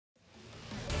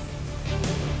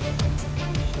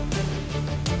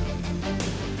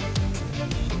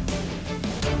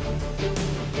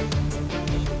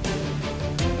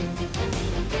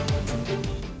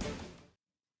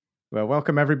Well,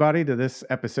 welcome everybody to this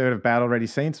episode of Battle Ready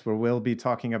Saints, where we'll be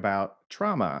talking about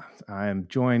trauma. I'm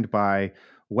joined by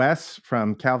Wes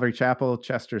from Calvary Chapel,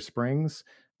 Chester Springs.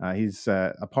 He's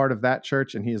a part of that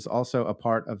church, and he is also a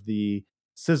part of the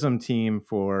CISM team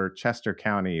for Chester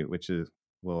County, which is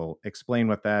we'll explain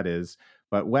what that is.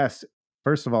 But Wes,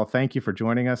 first of all, thank you for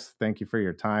joining us. Thank you for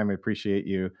your time. I appreciate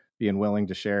you being willing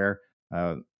to share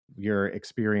uh, your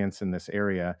experience in this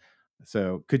area.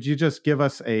 So, could you just give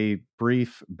us a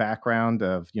brief background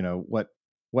of,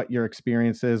 what your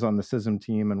experience is on the CISM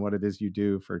team and what it is you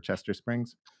do for Chester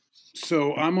Springs?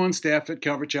 So I'm on staff at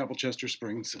Calvary Chapel, Chester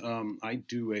Springs. I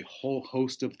do a whole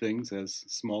host of things, as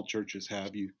small churches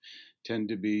have. You tend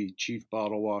to be chief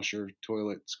bottle washer,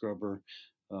 toilet scrubber,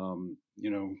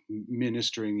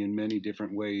 ministering in many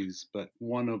different ways. But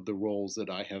one of the roles that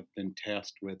I have been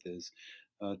tasked with is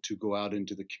to go out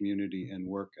into the community and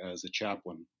work as a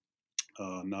chaplain,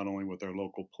 not only with our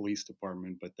local police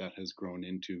department, but that has grown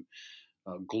into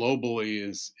globally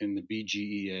is in the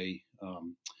BGEA.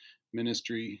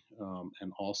 Ministry,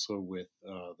 and also with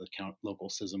the local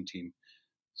CISM team.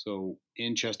 So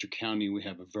in Chester County, we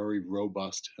have a very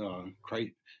robust,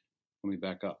 let me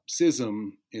back up. CISM,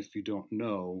 if you don't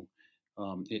know,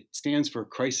 it stands for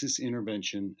Crisis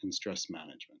Intervention and Stress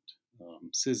Management.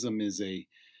 CISM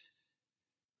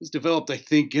was developed, I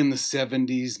think, in the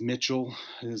 70s. Mitchell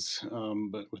is,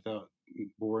 but without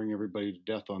boring everybody to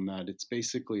death on that, it's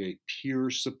basically a peer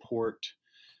support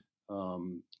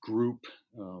group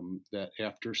that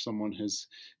after someone has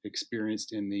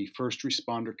experienced in the first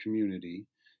responder community,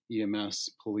 EMS,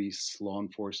 police, law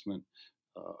enforcement,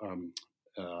 uh, um,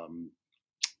 um,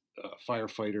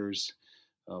 firefighters,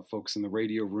 folks in the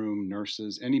radio room,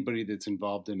 nurses, anybody that's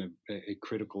involved in a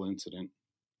critical incident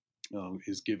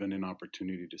is given an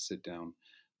opportunity to sit down.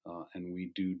 And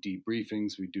we do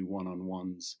debriefings, we do one on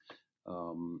ones.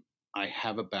 I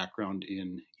have a background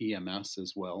in EMS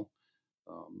as well.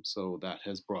 So that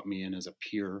has brought me in as a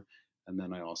peer, and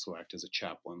then I also act as a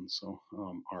chaplain. So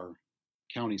our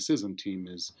county CISM team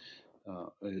is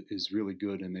really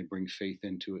good, and they bring faith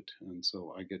into it, and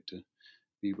so I get to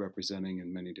be representing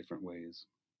in many different ways.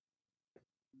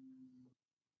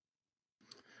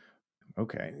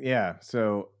 Okay, yeah.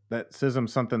 So that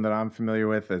CISM's something that I'm familiar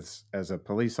with as a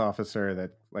police officer.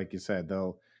 That, like you said,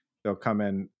 they'll come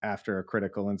in after a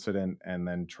critical incident and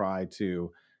then try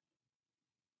to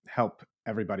help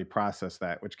everybody process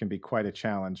that, which can be quite a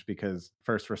challenge because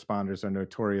first responders are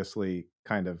notoriously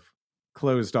kind of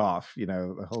closed off,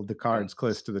 hold the cards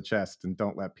close Yes, to the chest and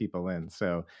don't let people in.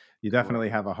 So you definitely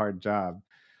correct. have a hard job.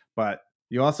 But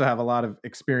you also have a lot of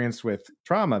experience with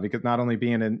trauma because not only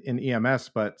being in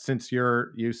EMS, but since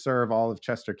you serve all of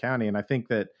Chester County, and I think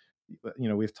that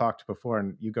we've talked before,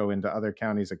 and you go into other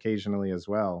counties occasionally as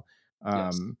well.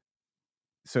 Yes. Um,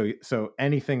 so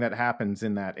anything that happens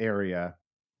in that area,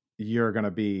 you're going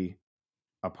to be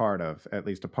a part of, at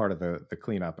least a part of the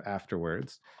cleanup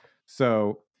afterwards.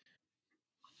 So,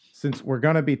 since we're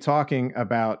going to be talking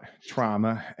about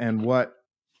trauma and what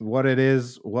it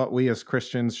is, what we as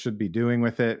Christians should be doing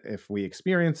with it if we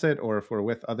experience it or if we're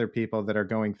with other people that are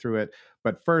going through it.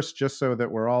 But first, just so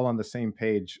that we're all on the same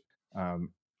page, um,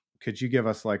 could you give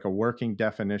us like a working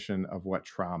definition of what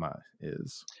trauma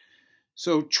is?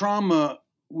 So trauma,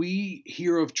 we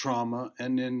hear of trauma,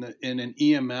 and in an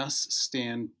EMS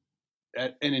in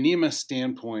an EMS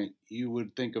standpoint, you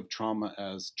would think of trauma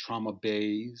as trauma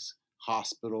bays,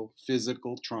 hospital,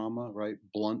 physical trauma, right?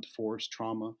 Blunt force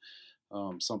trauma,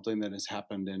 something that has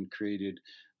happened and created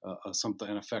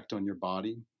an effect on your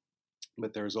body.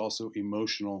 But there's also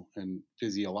emotional and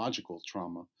physiological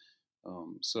trauma.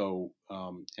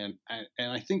 And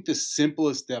I think the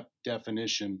simplest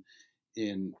definition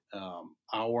in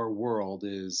our world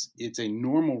is it's a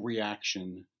normal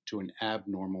reaction to an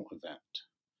abnormal event.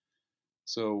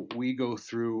 So we go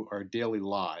through our daily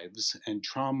lives, and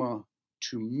trauma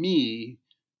to me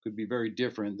could be very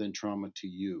different than trauma to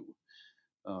you.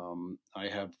 I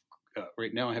have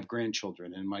right now I have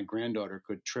grandchildren, and my granddaughter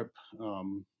could trip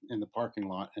in the parking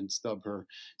lot and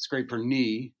scrape her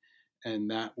knee, and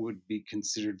that would be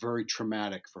considered very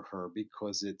traumatic for her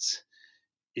because it's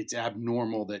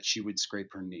abnormal that she would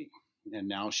scrape her knee. And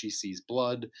now she sees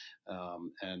blood,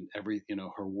 and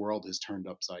her world has turned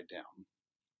upside down.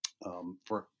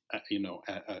 For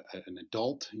an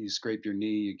adult, you scrape your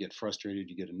knee, you get frustrated,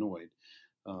 you get annoyed.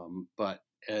 But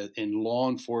in law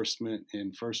enforcement,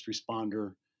 in the first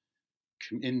responder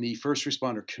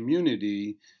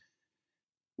community,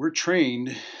 we're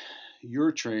trained.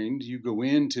 You're trained. You go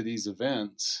into these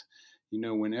events.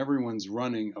 When everyone's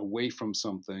running away from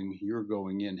something, you're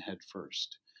going in head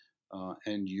first,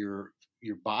 and your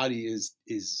body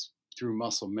is through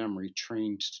muscle memory,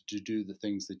 trained to do the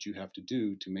things that you have to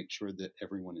do to make sure that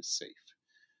everyone is safe,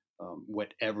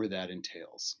 whatever that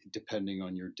entails, depending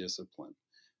on your discipline.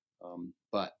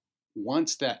 But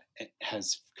once that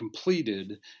has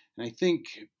completed, and I think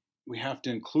we have to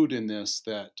include in this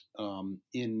that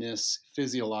in this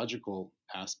physiological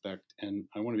aspect, and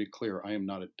I want to be clear, I am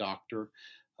not a doctor,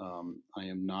 I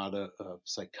am not a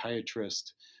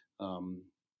psychiatrist, um,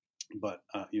 but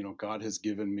God has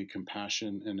given me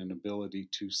compassion and an ability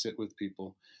to sit with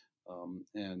people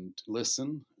and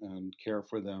listen and care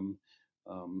for them,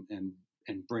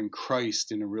 and bring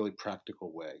Christ in a really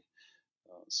practical way.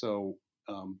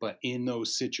 But in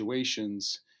those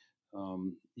situations,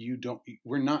 you don't.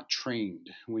 We're not trained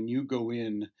when you go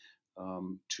in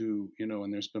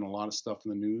and there's been a lot of stuff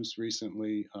in the news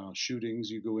recently. Shootings.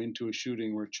 You go into a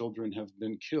shooting where children have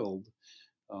been killed,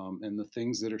 and the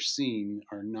things that are seen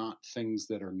are not things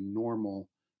that are normal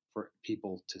for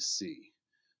people to see.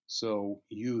 So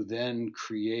you then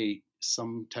create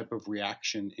some type of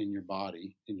reaction in your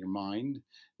body, in your mind,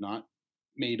 not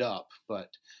made up, but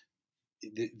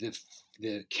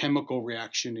the chemical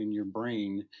reaction in your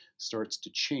brain starts to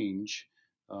change.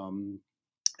 Um,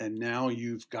 and now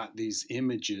you've got these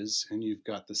images and you've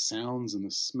got the sounds and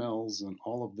the smells and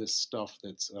all of this stuff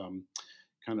that's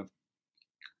kind of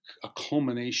a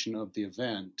culmination of the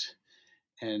event.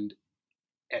 And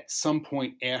at some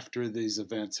point after these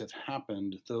events have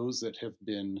happened, those that have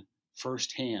been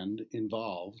firsthand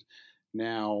involved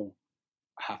now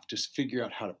have to figure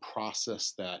out how to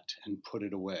process that and put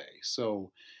it away.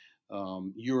 So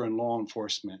you're in law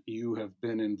enforcement, you have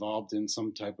been involved in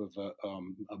some type of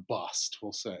a bust,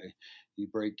 we'll say. You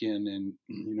break in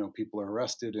and, people are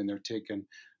arrested and they're taken,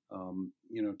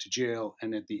 to jail.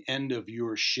 And at the end of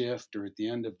your shift or at the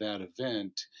end of that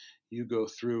event, you go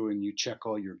through and you check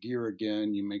all your gear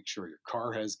again. You make sure your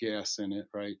car has gas in it,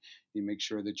 right? You make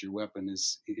sure that your weapon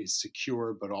is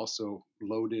secure, but also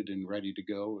loaded and ready to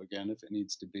go again if it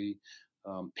needs to be.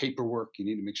 Paperwork, you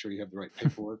need to make sure you have the right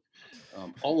paperwork,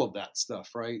 all of that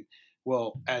stuff, right?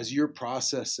 Well, as you're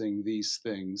processing these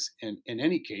things, and in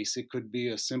any case, it could be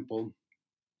a simple,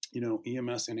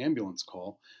 EMS and ambulance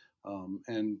call.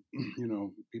 And,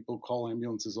 people call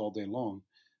ambulances all day long.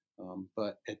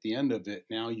 But at the end of it,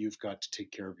 now you've got to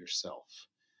take care of yourself.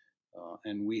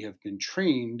 And we have been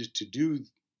trained to do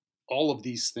all of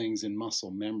these things in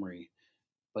muscle memory,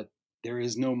 but there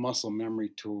is no muscle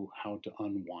memory to how to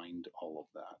unwind all of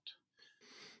that.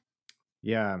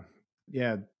 Yeah.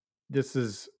 Yeah. This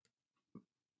is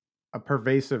a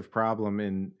pervasive problem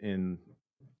in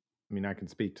I mean, I can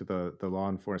speak to the law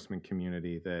enforcement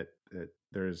community that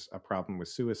there's a problem with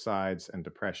suicides and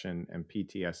depression and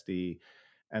PTSD.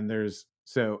 And there's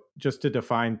so just to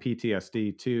define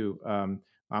PTSD too,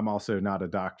 I'm also not a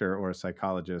doctor or a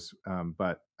psychologist,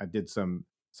 but I did some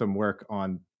work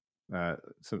on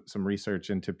some research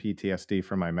into PTSD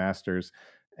for my master's,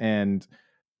 and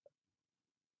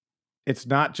it's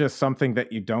not just something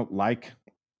that you don't like,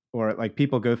 or like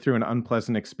people go through an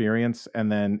unpleasant experience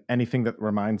and then anything that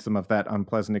reminds them of that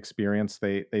unpleasant experience,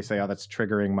 they say, oh, that's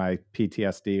triggering my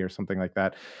PTSD or something like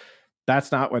that.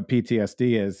 That's not what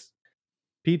PTSD is.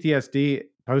 PTSD,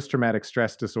 post traumatic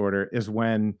stress disorder, is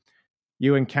when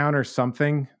you encounter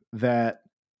something that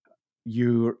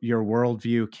your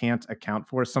worldview can't account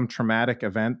for, some traumatic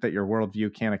event that your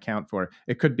worldview can't account for.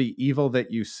 It could be evil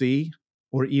that you see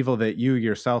or evil that you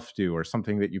yourself do or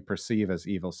something that you perceive as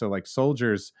evil. So like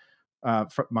soldiers,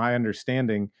 from my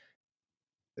understanding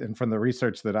and from the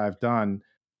research that I've done,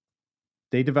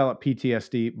 they develop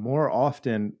PTSD more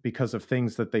often because of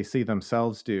things that they see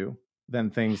themselves do than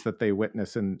things that they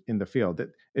witness in the field.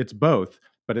 It's both,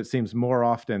 but it seems more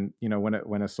often,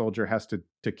 when a soldier has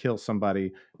to kill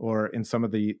somebody, or in some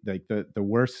of the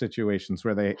worst situations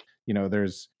where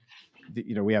there's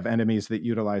we have enemies that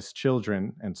utilize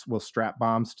children and will strap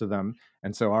bombs to them,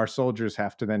 and so our soldiers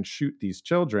have to then shoot these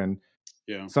children,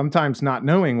 Yeah. sometimes not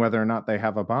knowing whether or not they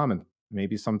have a bomb, and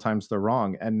maybe sometimes they're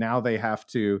wrong, and now they have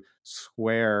to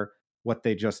square what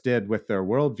they just did with their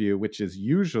worldview, which is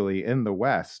usually in the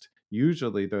West.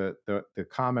 Usually the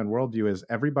common worldview is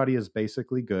everybody is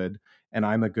basically good and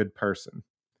I'm a good person,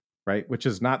 right? Which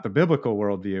is not the biblical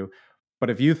worldview. But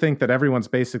if you think that everyone's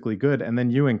basically good and then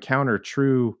you encounter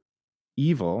true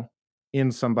evil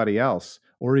in somebody else,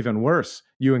 or even worse,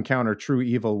 you encounter true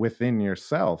evil within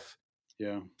yourself,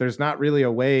 Yeah. there's not really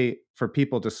a way for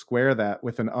people to square that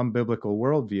with an unbiblical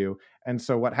worldview. And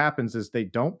so what happens is they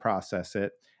don't process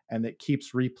it, and it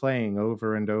keeps replaying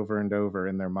over and over and over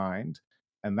in their mind.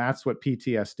 And that's what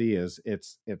PTSD is.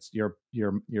 It's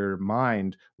your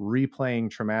mind replaying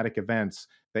traumatic events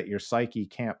that your psyche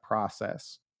can't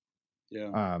process.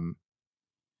 Yeah.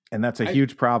 And that's a I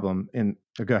huge problem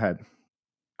go ahead.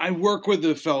 I work with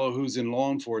a fellow who's in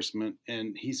law enforcement,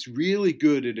 and he's really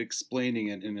good at explaining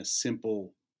it in a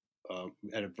simple,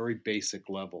 at a very basic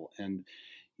level. And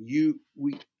we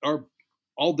are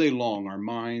all day long, our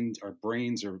minds, our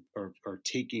brains are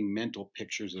taking mental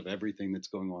pictures of everything that's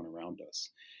going on around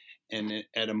us. And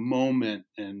at a moment,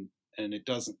 and it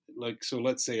doesn't, like, so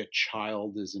let's say a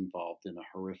child is involved in a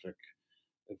horrific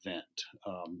event,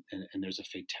 and there's a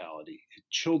fatality.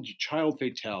 Child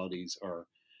fatalities are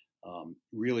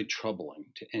really troubling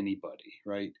to anybody,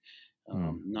 right?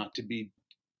 Mm. Not to be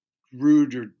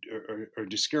rude or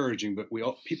discouraging, but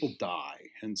people die,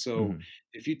 and so Mhm.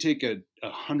 if you take a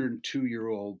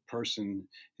 102-year-old person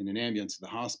in an ambulance to the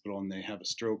hospital and they have a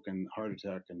stroke and heart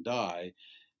attack and die,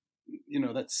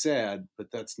 that's sad, but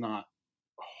that's not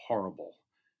horrible,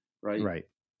 right? Right.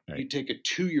 You Right. take a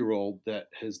 2-year-old that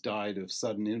has died of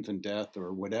sudden infant death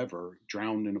or whatever,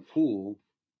 drowned in a pool,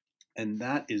 and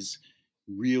that is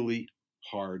really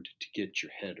hard to get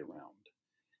your head around.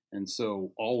 And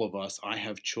so, all of us, I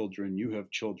have children, you have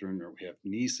children, or we have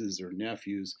nieces or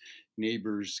nephews,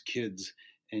 neighbors, kids,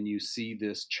 and you see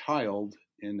this child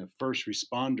in a first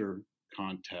responder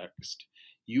context,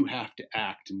 you have to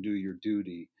act and do your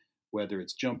duty, whether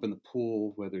it's jump in the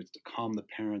pool, whether it's to calm the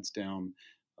parents down.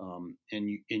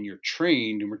 And you're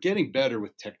trained, and we're getting better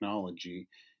with technology.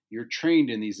 You're trained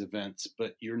in these events,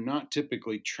 but you're not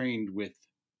typically trained with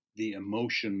the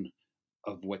emotion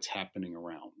of what's happening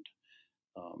around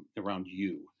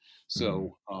you. Mhm.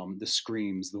 So the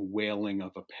screams, the wailing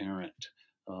of a parent,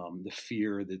 the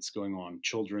fear that's going on,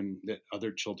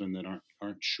 other children that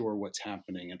aren't sure what's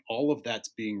happening, and all of that's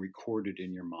being recorded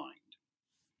in your mind.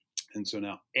 And so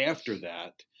now after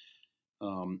that,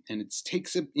 and it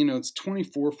takes it's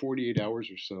 24, 48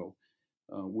 hours or so.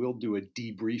 We'll do a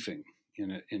debriefing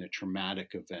in a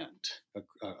traumatic event,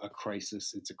 a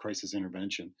crisis. It's a crisis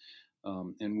intervention,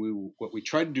 and what we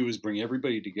try to do is bring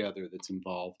everybody together that's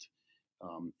involved,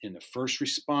 in the first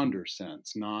responder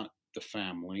sense, not the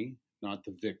family, not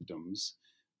the victims,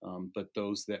 but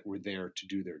those that were there to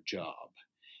do their job.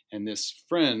 And this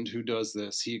friend who does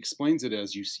this, he explains it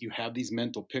as you have these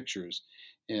mental pictures,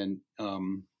 and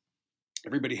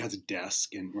everybody has a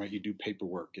desk, and right, you do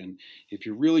paperwork, and if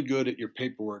you're really good at your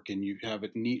paperwork and you have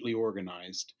it neatly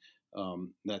organized,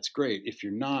 that's great. If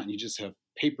you're not and you just have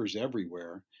papers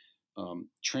everywhere,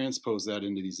 transpose that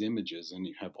into these images and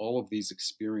you have all of these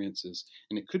experiences,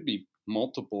 and it could be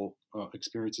multiple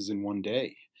experiences in one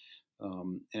day.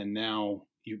 And now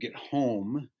you get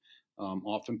home,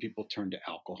 often people turn to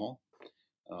alcohol,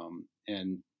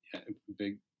 and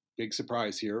big big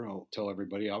surprise here, I'll tell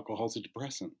everybody, alcohol is a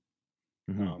depressant.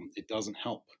 Mhm. It doesn't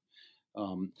help.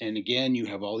 And again, you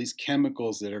have all these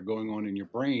chemicals that are going on in your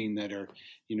brain that are,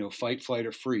 fight, flight,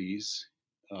 or freeze.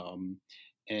 Um,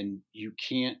 and you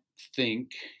can't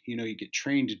think, you get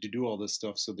trained to do all this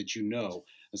stuff so that,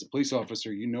 as a police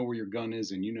officer, you know where your gun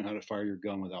is and you know how to fire your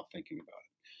gun without thinking about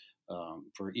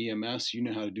it. For EMS, you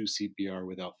know how to do CPR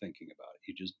without thinking about it.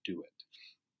 You just do it.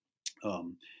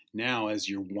 Now, as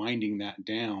you're winding that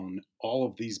down, all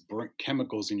of these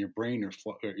chemicals in your brain are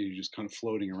you're just kind of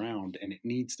floating around, and it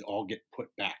needs to all get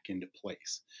put back into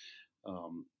place.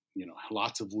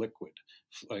 Lots of liquid,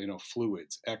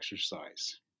 fluids,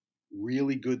 exercise,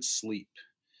 really good sleep.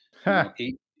 Ha!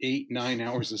 8, 9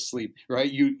 hours of sleep, right?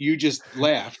 You just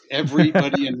laughed.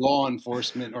 Everybody in law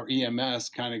enforcement or EMS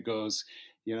kind of goes,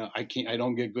 I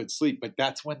don't get good sleep, but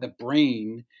that's when the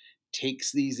brain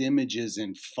takes these images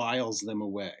and files them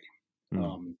away. Mm.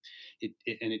 Um,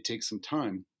 and it takes some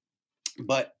time,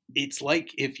 but it's like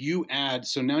if you add,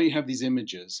 so now you have these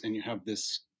images and you have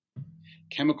this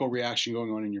chemical reaction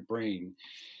going on in your brain.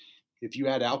 If you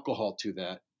add alcohol to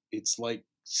that, it's like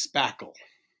spackle.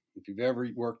 If you've ever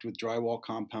worked with drywall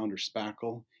compound or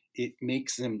spackle, it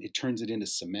turns it into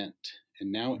cement, and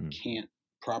now it Mm. can't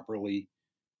properly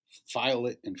file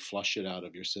it and flush it out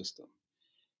of your system.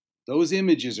 Those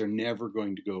images are never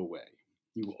going to go away.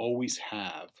 You will always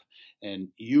have.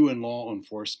 And you in law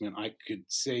enforcement, I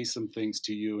could say some things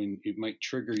to you, and it might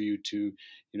trigger you to,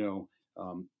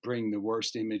 bring the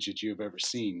worst image that you've ever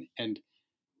seen. And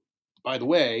by the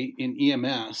way, in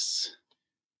EMS,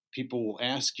 people will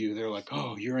ask you, they're like,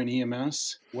 "Oh, you're in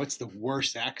EMS? What's the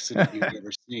worst accident you've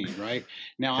ever seen?" Right?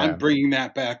 Now I'm Yeah. bringing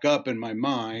that back up in my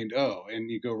mind. Oh, and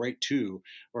you go right to,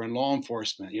 or in law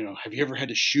enforcement, have you ever had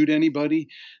to shoot anybody?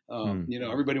 Mm.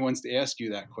 Everybody wants to ask you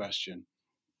that question.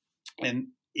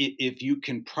 And if you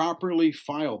can properly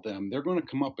file them, they're going to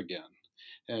come up again.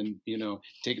 And,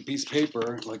 take a piece of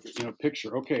paper, like,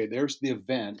 picture, okay, there's the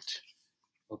event.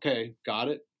 Okay, got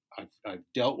it. I've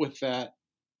dealt with that.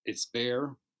 It's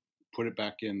there. put it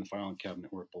back in the filing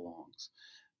cabinet where it belongs.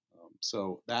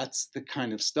 So that's the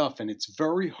kind of stuff, and it's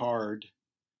very hard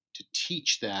to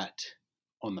teach that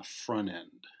on the front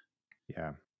end.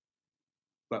 Yeah.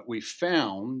 But we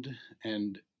found,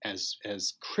 and as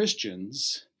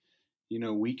Christians,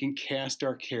 we can cast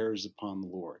our cares upon the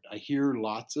Lord. I hear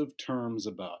lots of terms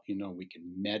about, we can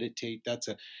meditate.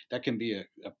 That can be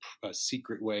a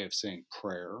secret way of saying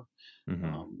prayer, Hmm.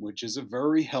 which is a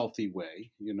very healthy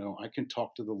way. I can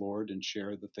talk to the Lord and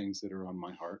share the things that are on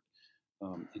my heart,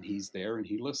 and He's there and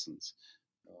He listens.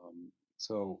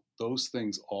 So those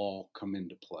things all come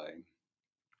into play.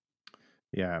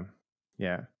 Yeah.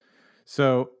 Yeah.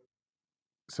 So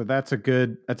that's a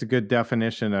good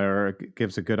definition, or it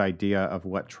gives a good idea of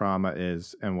what trauma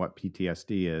is and what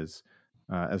PTSD is,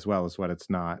 as well as what it's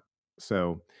not.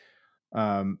 So,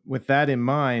 with that in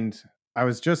mind, I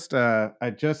just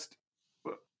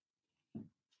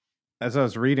as I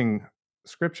was reading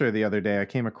scripture the other day, I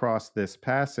came across this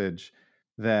passage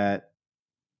that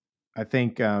I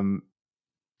think kind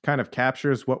of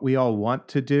captures what we all want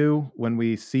to do when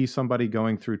we see somebody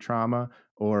going through trauma,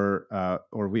 or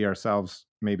we ourselves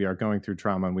maybe are going through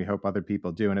trauma and we hope other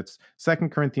people do. And it's Second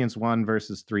Corinthians 1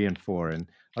 verses 3 and 4, and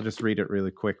I'll just read it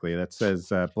really quickly. That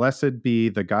says, blessed be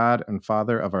the God and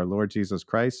Father of our Lord Jesus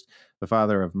Christ, the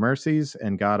Father of mercies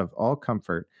and God of all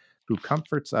comfort, who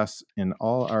comforts us in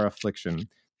all our affliction,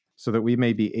 so that we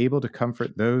may be able to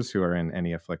comfort those who are in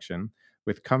any affliction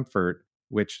with comfort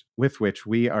with which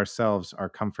we ourselves are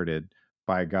comforted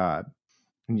by God.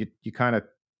 And you kind of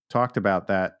talked about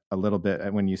that a little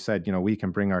bit when you said, we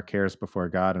can bring our cares before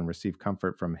God and receive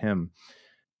comfort from Him.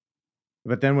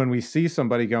 But then when we see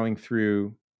somebody going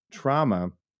through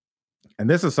trauma, and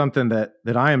this is something that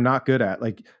I am not good at,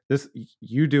 like this,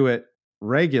 you do it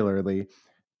regularly,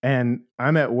 and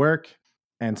I'm at work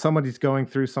and somebody's going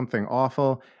through something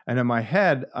awful, and in my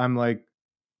head, I'm like,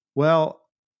 well,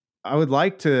 I would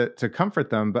like to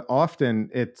comfort them, but often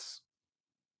it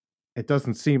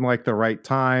doesn't seem like the right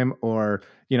time, or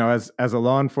as a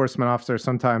law enforcement officer,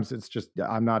 sometimes it's just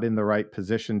I'm not in the right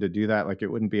position to do that. Like,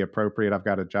 it wouldn't be appropriate, I've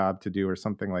got a job to do or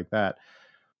something like that.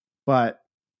 But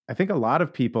I think a lot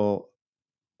of people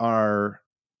are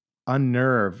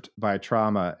unnerved by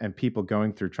trauma and people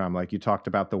going through trauma. Like you talked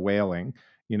about the wailing,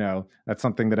 that's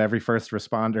something that every first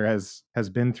responder has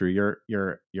been through.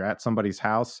 You're at somebody's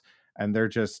house and they're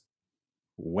just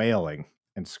wailing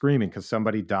and screaming because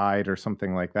somebody died or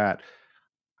something like that.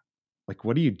 Like,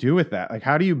 what do you do with that? Like,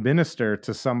 how do you minister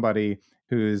to somebody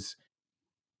who's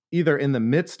either in the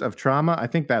midst of trauma? I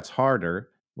think that's harder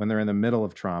when they're in the middle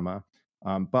of trauma.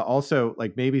 But also,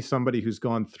 like, maybe somebody who's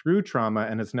gone through trauma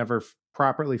and has never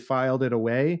properly filed it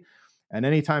away. And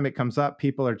anytime it comes up,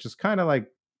 people are just kind of like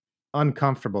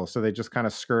uncomfortable. So they just kind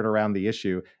of skirt around the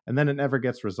issue, and then it never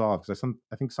gets resolved. Because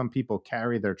I think some people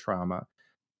carry their trauma,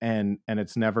 and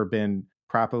it's never been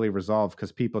properly resolved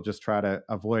because people just try to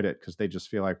avoid it because they just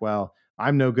feel like, well,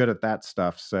 I'm no good at that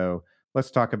stuff, so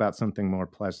let's talk about something more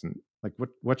pleasant. Like,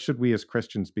 what should we as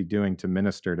Christians be doing to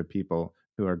minister to people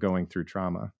who are going through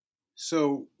trauma?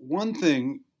 So, one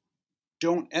thing,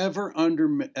 don't ever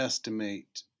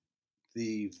underestimate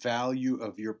the value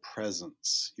of your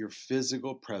presence, your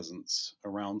physical presence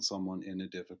around someone in a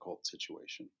difficult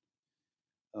situation.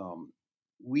 Um,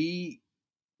 we,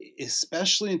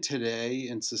 especially in today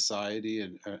in society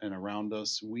and around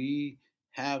us, we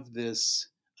have this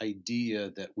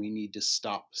idea that we need to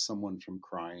stop someone from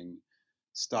crying,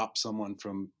 stop someone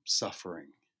from suffering,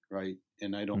 right?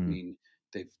 And I don't Mm. mean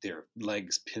they've their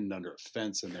legs pinned under a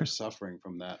fence and they're suffering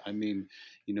from that. I mean,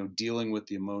 dealing with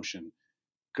the emotion.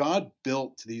 God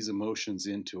built these emotions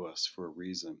into us for a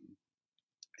reason,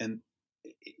 and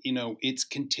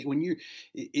when you,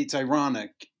 it's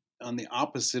ironic. On the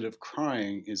opposite of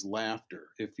crying is laughter.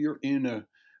 If you're in a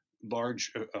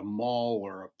a mall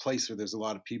or a place where there's a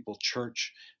lot of people,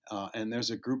 church, and there's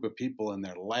a group of people and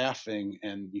they're laughing,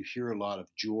 and you hear a lot of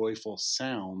joyful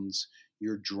sounds,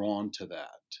 you're drawn to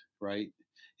that, right?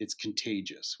 It's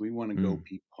contagious. We want to go Mm.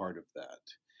 be part of that.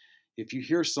 If you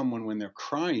hear someone when they're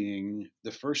crying,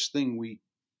 the first thing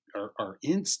our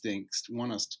instincts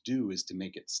want us to do is to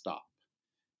make it stop.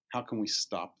 How can we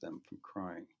stop them from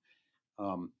crying?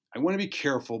 I want to be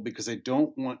careful because I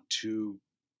don't want to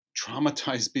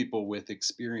traumatize people with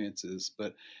experiences,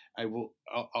 but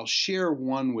I'll share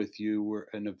one with you where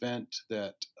an event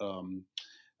that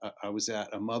I was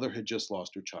at. A mother had just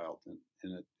lost her child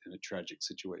in a tragic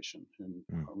situation, and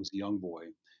Mm. I was a young boy.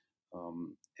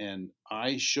 And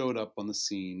I showed up on the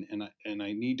scene, and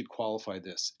I need to qualify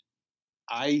this.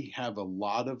 I have a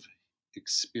lot of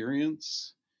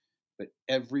experience, but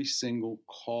every single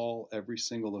call, every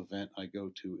single event I go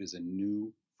to is a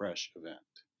new fresh event.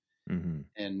 Hmm.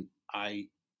 And I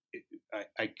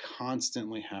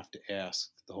constantly have to ask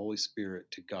the Holy Spirit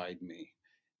to guide me.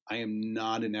 I am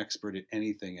not an expert at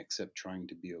anything except trying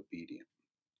to be obedient.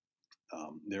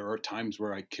 There are times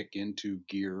where I kick into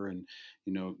gear, and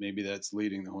maybe that's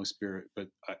leading the Holy Spirit, but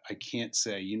I can't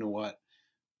say, you know what,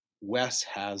 Wes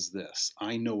has this.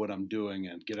 I know what I'm doing,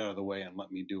 and get out of the way and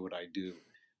let me do what I do.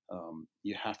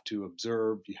 You have to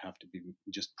observe. You have to be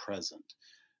just present.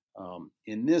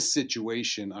 In this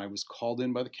situation, I was called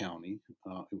in by the county.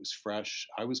 It was fresh.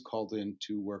 I was called in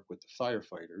to work with the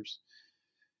firefighters.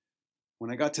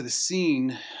 When I got to the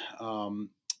scene,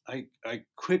 I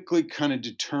quickly kind of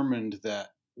determined that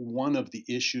one of the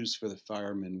issues for the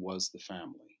firemen was the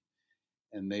family,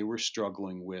 and they were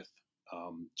struggling with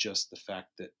just the fact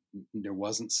that there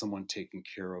wasn't someone taking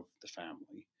care of the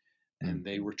family, and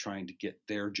they were trying to get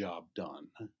their job done.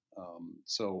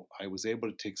 So I was able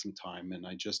to take some time, and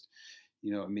I just,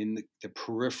 I'm in the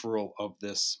peripheral of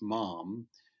this mom,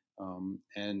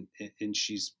 and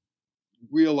she's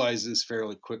realizes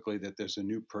fairly quickly that there's a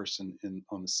new person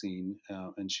on the scene,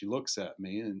 and she looks at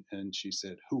me and she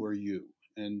said, "Who are you?"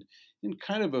 And in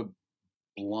kind of a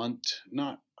blunt,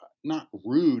 not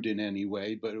rude in any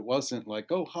way, but it wasn't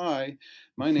like, "Oh, hi,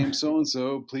 my name's so and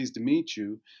so, pleased to meet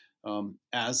you." And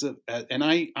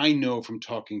I know from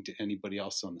talking to anybody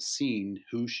else on the scene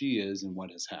who she is and what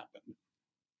has happened.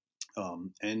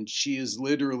 And she is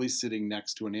literally sitting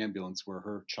next to an ambulance where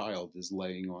her child is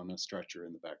laying on a stretcher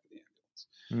in the back of the ambulance.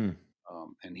 Mm.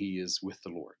 And he is with the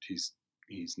Lord.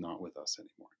 He's not with us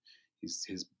anymore.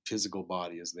 His physical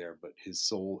body is there, but his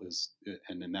soul is,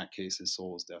 and in that case, his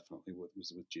soul is definitely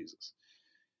was with Jesus.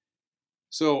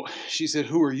 So she said,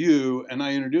 "Who are you?" And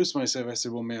I introduced myself. I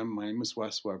said, "Well, ma'am, my name is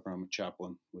Wes Weber. I'm a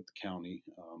chaplain with the county,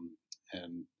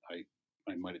 and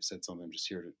I might have said something. I'm just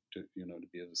here to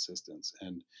be of assistance."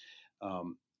 And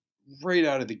um, right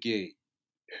out of the gate,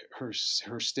 her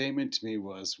statement to me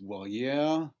was, "Well,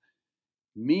 yeah,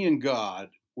 me and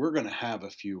God, we're going to have a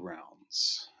few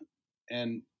rounds."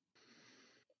 And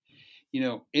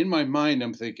in my mind,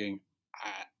 I'm thinking,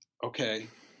 okay,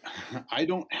 I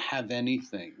don't have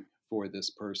anything for this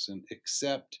person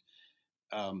except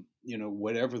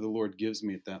whatever the Lord gives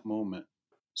me at that moment.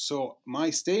 So my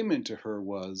statement to her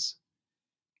was,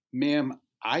 "Ma'am,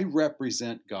 I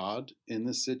represent God in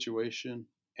this situation,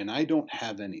 and I don't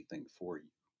have anything for you.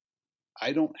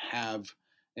 I don't have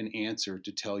an answer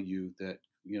to tell you that,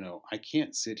 I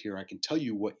can't sit here. I can tell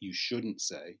you what you shouldn't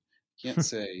say. I can't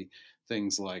say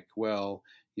things like, well,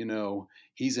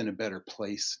 he's in a better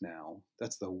place now."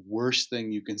 That's the worst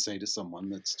thing you can say to someone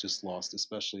that's just lost,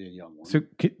 especially a young one. So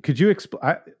could you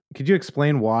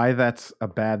explain why that's a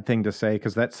bad thing to say?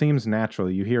 Because that seems natural.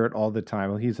 You hear it all the time.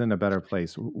 Well, he's in a better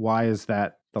place. Why is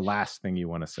that the last thing you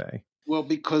want to say? Well,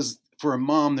 because for a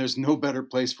mom, there's no better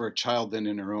place for a child than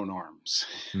in her own arms.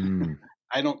 Mm.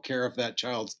 I don't care if that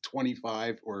child's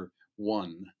 25 or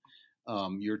 1.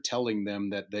 You're telling them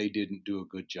that they didn't do a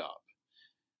good job.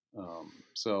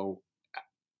 So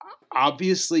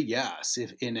obviously, yes,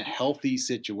 if in a healthy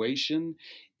situation,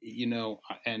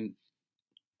 and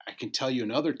I can tell you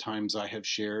in other times I have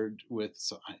shared with,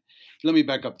 let me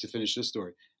back up to finish this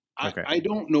story. Okay. I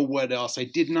don't know what else. I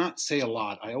did not say a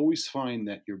lot. I always find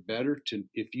that you're better to,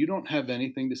 if you don't have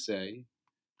anything to say,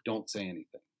 don't say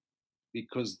anything,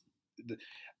 because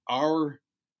our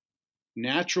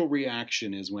natural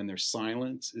reaction is when there's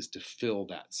silence is to fill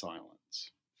that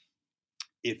silence.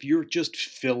 If you're just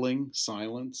filling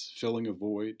silence, filling a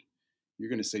void, you're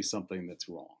going to say something that's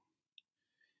wrong.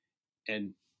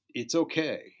 And it's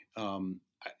okay.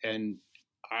 And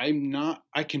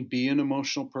I can be an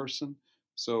emotional person.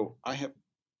 So I have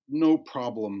no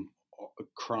problem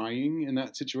crying in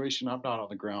that situation. I'm not on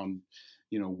the ground,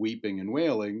 weeping and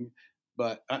wailing,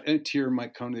 but a tear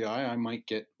might come to the eye. I might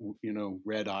get,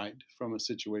 red eyed from a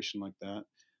situation like that.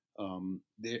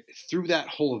 There, through that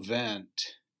whole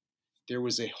event, there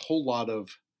was a whole lot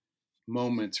of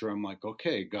moments where I'm like,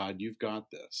 okay, God, you've got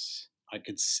this.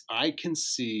 I can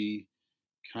see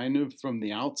kind of from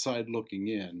the outside looking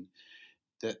in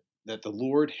that the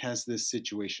Lord has this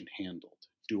situation handled.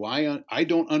 I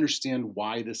don't understand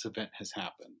why this event has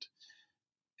happened.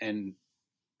 And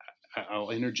I'll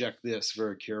interject this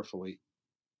very carefully.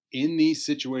 In these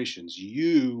situations,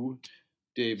 you,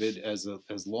 David, as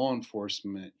law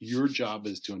enforcement, your job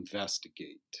is to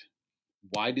investigate.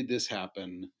 Why did this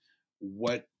happen?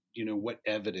 What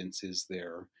evidence is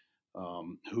there?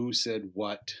 Who said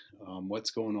what?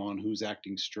 What's going on? Who's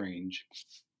acting strange?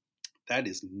 That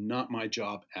is not my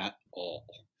job at all.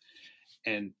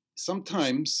 And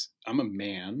sometimes I'm a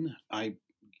man. I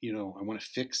want to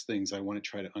fix things. I want to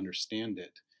try to understand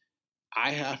it.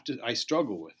 I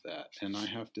struggle with that, and I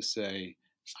have to say,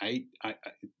 I, I,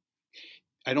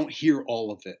 I don't hear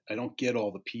all of it. I don't get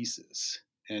all the pieces.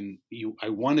 And I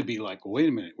want to be like, well, wait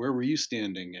a minute, where were you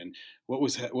standing, and what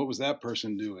was that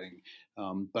person doing?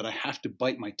 But I have to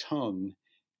bite my tongue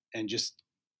and just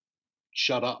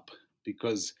shut up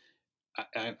because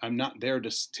I'm not there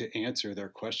to answer their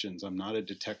questions. I'm not a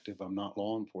detective. I'm not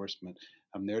law enforcement.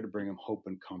 I'm there to bring them hope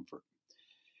and comfort.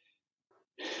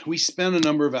 We spent a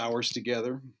number of hours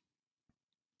together.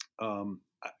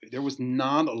 There was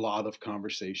not a lot of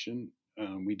conversation.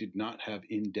 We did not have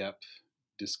in-depth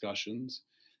discussions.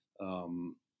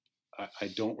 Um, I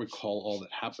don't recall all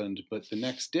that happened, but the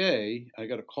next day I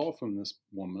got a call from this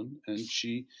woman, and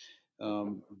she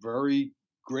very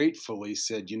gratefully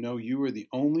said, "You know, you were the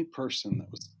only person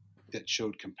that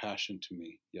showed compassion to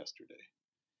me yesterday,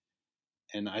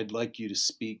 and I'd like you to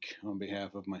speak on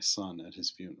behalf of my son at his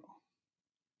funeral."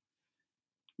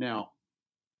 Now,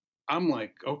 I'm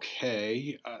like,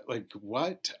 okay, like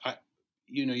what?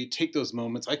 You take those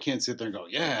moments. I can't sit there and go,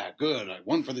 yeah, good, I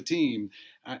won for the team.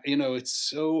 It's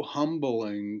so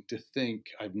humbling to think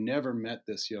I've never met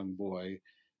this young boy.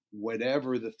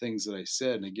 Whatever the things that I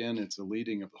said, and again, it's a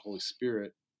leading of the Holy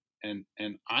Spirit, and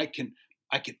I can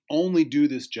only do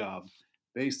this job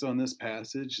based on this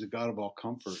passage, the God of all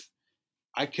comfort.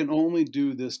 I can only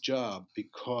do this job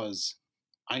because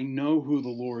I know who the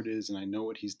Lord is and I know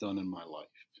what He's done in my life.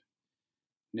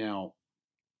 Now,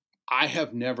 I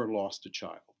have never lost a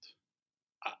child.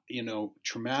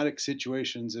 Traumatic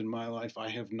situations in my life, I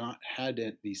have not had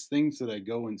these things that I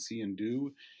go and see and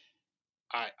do.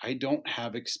 I don't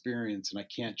have experience, and I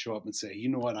can't show up and say, you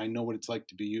know what, I know what it's like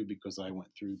to be you because I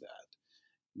went through that.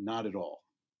 Not at all.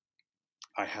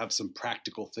 I have some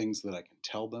practical things that I can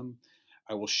tell them.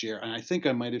 I will share, and I think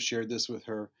I might have shared this with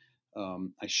her.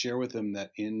 I share with them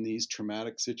that in these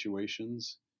traumatic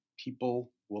situations,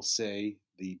 people will say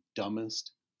the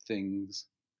dumbest things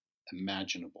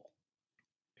imaginable.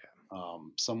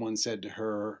 Someone said to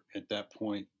her at that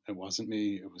point, it wasn't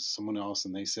me, it was someone else,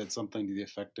 and they said something to the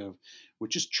effect of,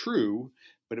 which is true,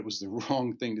 but it was the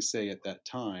wrong thing to say at that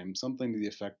time, something to the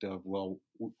effect of, well,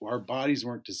 our bodies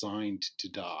weren't designed to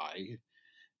die,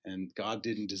 and God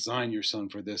didn't design your son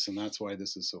for this, and that's why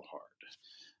this is so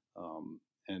hard.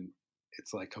 And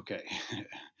it's like, okay,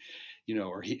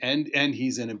 or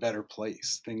he's in a better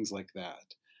place, things like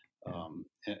that.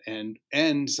 Yeah.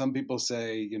 And some people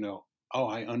say, oh,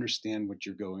 I understand what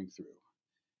you're going through.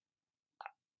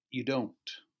 You don't.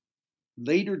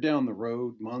 Later down the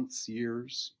road, months,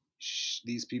 years,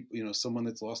 these people, someone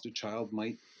that's lost a child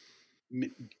might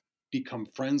become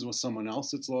friends with someone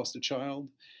else that's lost a child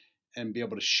and be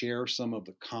able to share some of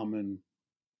the common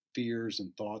fears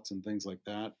and thoughts and things like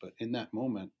that. But in that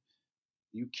moment,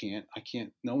 I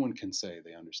can't, no one can say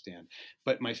they understand.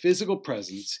 But my physical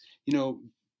presence,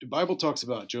 the Bible talks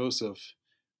about Joseph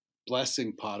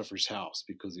blessing Potiphar's house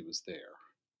because he was there.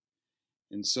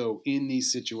 And so in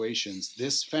these situations,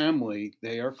 this family,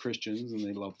 they are Christians and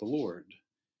they love the Lord.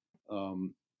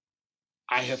 Um,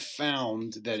 I have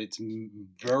found that it's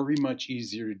very much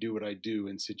easier to do what I do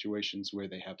in situations where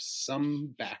they have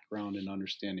some background and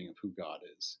understanding of who God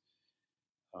is.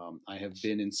 I have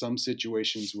been in some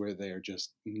situations where they are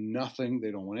just nothing.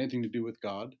 They don't want anything to do with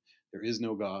God. There is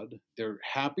no God. They're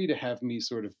happy to have me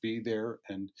sort of be there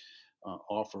and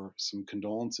offer some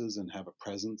condolences and have a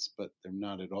presence, but they're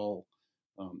not at all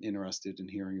interested in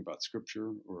hearing about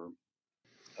Scripture or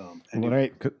any of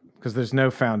Right, because there's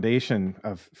no foundation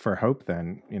for hope.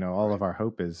 Then all right. of our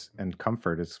hope is and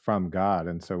comfort is from God,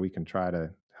 and so we can try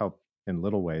to help in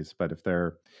little ways. But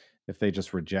if they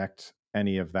just reject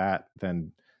any of that,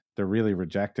 then they're really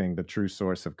rejecting the true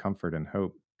source of comfort and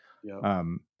hope. Yeah.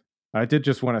 Um, I did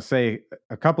just want to say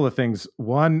a couple of things.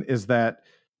 One is that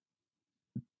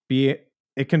be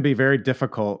it can be very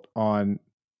difficult on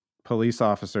police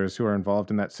officers who are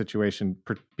involved in that situation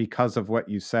because of what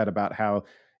you said about how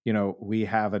we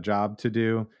have a job to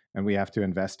do and we have to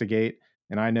investigate.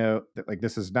 And I know that, like,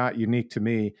 this is not unique to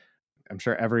me. I'm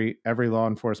sure every law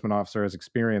enforcement officer has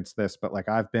experienced this, but like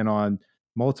I've been on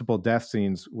multiple death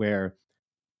scenes where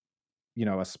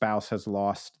a spouse has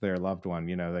lost their loved one,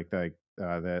 like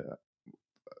the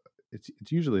it's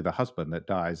usually the husband that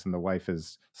dies and the wife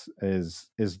is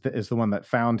the one that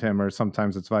found him, or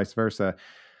sometimes it's vice versa.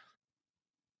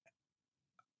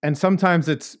 And sometimes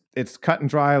it's cut and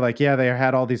dry, like, yeah, they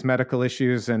had all these medical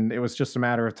issues and it was just a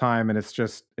matter of time, and it's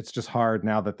just hard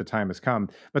now that the time has come.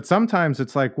 But sometimes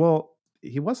it's like, well,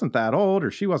 he wasn't that old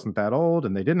or she wasn't that old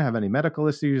and they didn't have any medical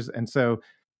issues, and so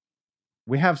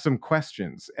we have some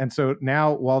questions. And so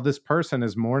now, while this person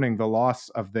is mourning the loss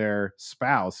of their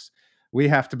spouse, we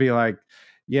have to be like,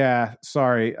 yeah,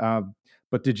 sorry,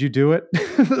 but did you do it?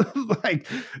 Like,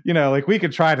 like we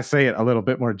could try to say it a little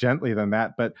bit more gently than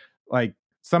that, but like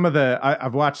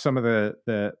I've watched some of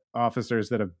the officers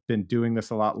that have been doing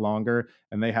this a lot longer,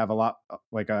 and they have a lot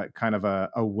like a kind of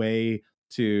a way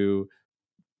to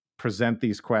present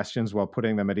these questions while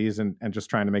putting them at ease, and just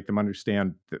trying to make them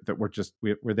understand that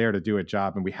we're there to do a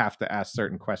job, and we have to ask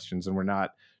certain questions, and we're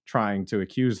not trying to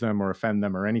accuse them or offend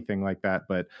them or anything like that.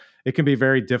 But it can be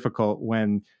very difficult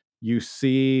when you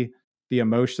see the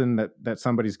emotion that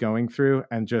somebody's going through,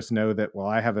 and just know that, well,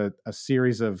 I have a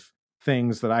series of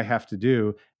things that I have to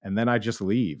do, and then I just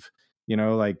leave.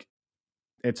 Like,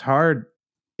 it's hard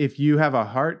if you have a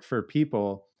heart for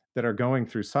people that are going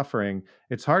through suffering.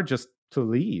 It's hard just to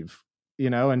leave,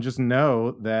 and just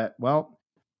know that, well,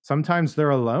 sometimes they're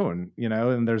alone,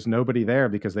 and there's nobody there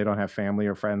because they don't have family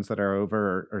or friends that are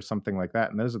over, or something like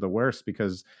that. And those are the worst,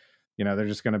 because they're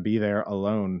just going to be there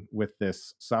alone with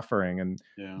this suffering. And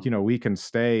Yeah. we can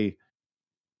stay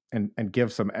and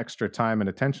give some extra time and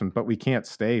attention, but we can't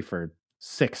stay for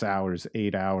 6 hours,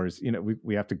 8 hours.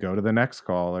 We have to go to the next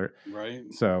call, or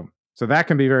Right. so that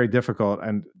can be very difficult.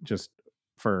 And just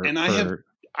for And for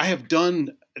I have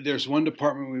done, there's one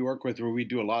department we work with where we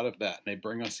do a lot of that, and they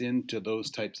bring us into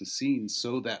those types of scenes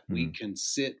so that we Mhm. can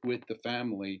sit with the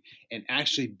family and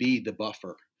actually be the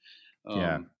buffer.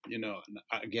 Yeah,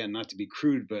 Again, not to be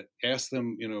crude, but ask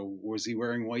them, was he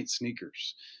wearing white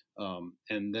sneakers?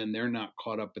 And then they're not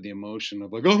caught up in the emotion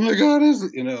of like, oh my God, is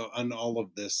it, and all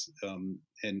of this.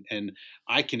 And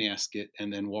I can ask it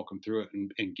and then walk them through it,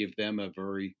 and give them a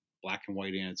very black and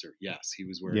white answer. Yes, he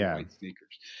was wearing yeah, white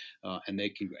sneakers, and they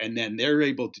can, and then they're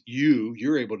able to,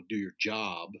 you're able to do your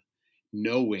job,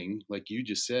 knowing, like you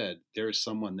just said, there is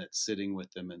someone that's sitting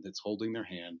with them and that's holding their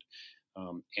hand,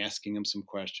 asking them some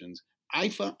questions. I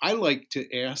like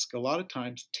to ask a lot of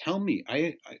times. Tell me,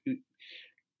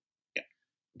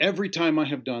 every time I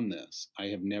have done this, I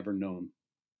have never known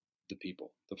the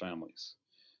people, the families.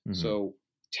 mhm, So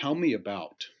tell me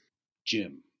about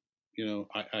Jim.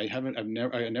 I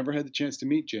never had the chance to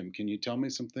meet Jim. Can you tell me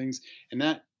some things? And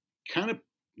that kind of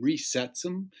resets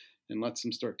them and lets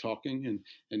them start talking,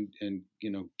 and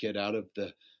get out of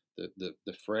the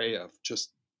fray of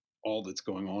just all that's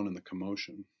going on in the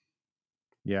commotion.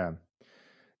 yeah.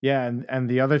 Yeah, and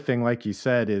the other thing, like you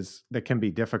said, is that can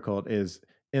be difficult is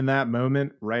in that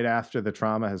moment right after the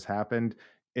trauma has happened,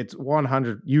 it's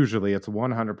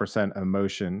 100%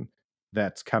 emotion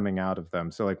that's coming out of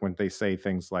them. So like when they say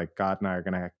things like God and I are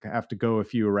going to have to go a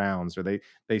few rounds, or they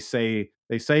say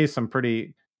some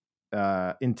pretty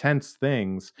intense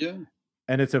things. Yeah.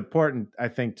 And it's important, I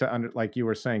think, like you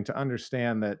were saying, to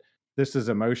understand that this is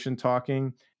emotion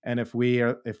talking. And if we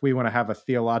want to have a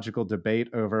theological debate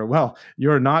over, well,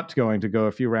 you're not going to go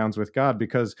a few rounds with God,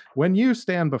 because when you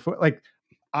stand before, like,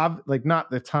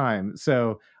 not the time.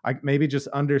 So I maybe just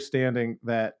understanding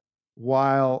that,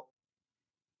 while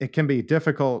it can be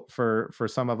difficult for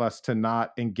some of us to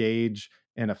not engage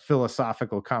in a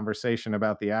philosophical conversation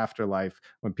about the afterlife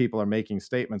when people are making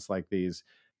statements like these,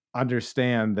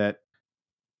 understand that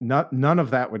none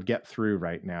of that would get through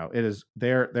right now. It is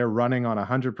they're running on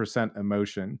 100%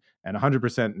 emotion, and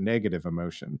 100% negative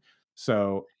emotion.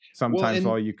 So Well, sometimes and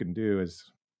all you can do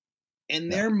is, in yeah.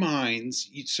 their minds,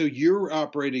 so you're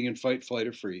operating in fight, flight,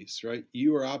 or freeze, right?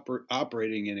 You are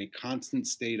operating in a constant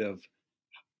state of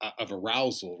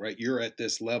arousal, right? You're at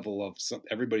this level of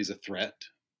everybody's a threat.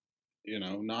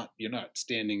 Not, you're not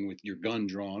standing with your gun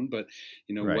drawn, but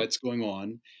Right. what's going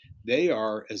on. They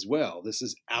are as well. This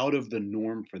is out of the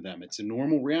norm for them. It's a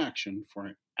normal reaction for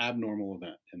an abnormal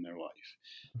event in their life.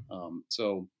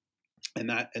 So and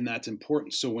that's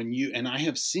important. So when you and I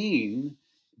have seen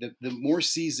that the more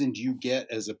seasoned you get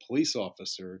as a police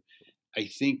officer, I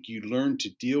think you learn to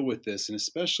deal with this, and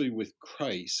especially with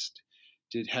Christ,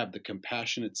 to have the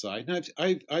compassionate side.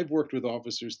 And I've worked with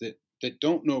officers that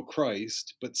don't know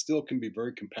Christ, but still can be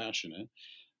very compassionate,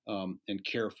 and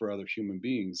care for other human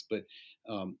beings. But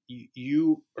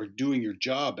you are doing your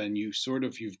job, and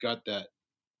you've got that,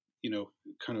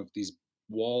 kind of these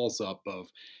walls up of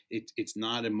it's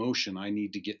not emotion. I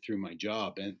need to get through my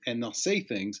job, and they'll say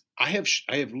things. I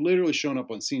have literally shown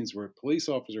up on scenes where a police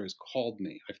officer has called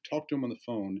me. I've talked to him on the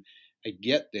phone. I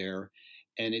get there,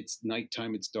 and it's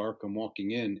nighttime. It's dark. I'm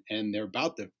walking in, and they're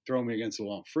about to throw me against the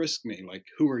wall and frisk me. Like,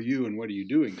 who are you, and what are you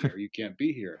doing here? You can't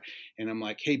be here. And I'm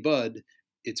like, hey, bud,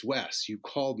 it's Wes. You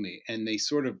called me. And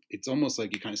it's almost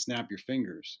like you kind of snap your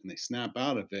fingers, and they snap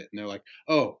out of it, and they're like,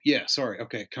 oh yeah, sorry,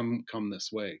 okay, come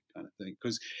this way, kind of thing.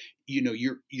 Because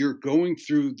you're going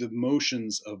through the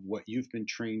motions of what you've been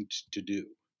trained to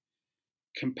do.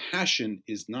 Compassion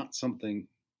is not something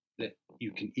that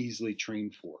you can easily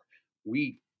train for.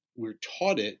 We we're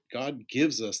taught it. God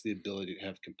gives us the ability to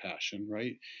have compassion,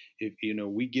 right? If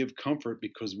we give comfort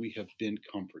because we have been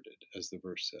comforted, as the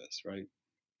verse says, right?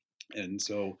 And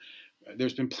so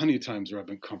there's been plenty of times where I've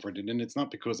been comforted, and it's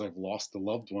not because I've lost a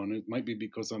loved one. It might be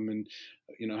because I'm in,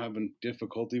 having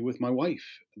difficulty with my wife,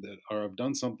 that or I've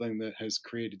done something that has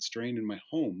created strain in my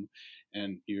home,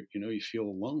 and you feel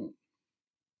alone.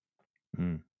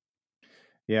 Mm.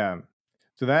 Yeah.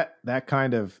 So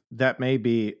that may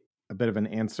be a bit of an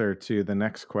answer to the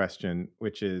next question,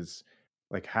 which is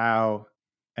like how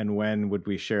and when would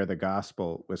we share the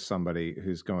gospel with somebody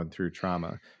who's going through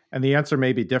trauma? And the answer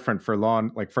may be different for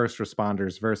like first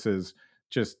responders versus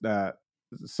just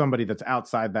somebody that's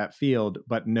outside that field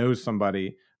but knows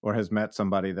somebody or has met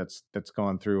somebody that's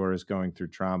gone through or is going through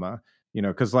trauma.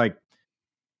 Because like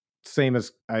same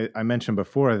as I mentioned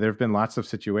before, there have been lots of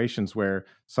situations where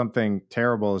something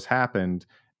terrible has happened.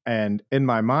 And in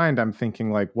my mind, I'm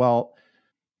thinking, like, well,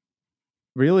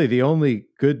 really, the only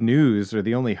good news or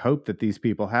the only hope that these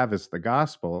people have is the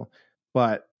gospel.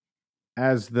 But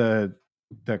as the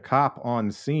cop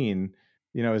on scene,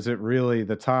 is it really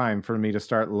the time for me to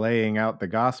start laying out the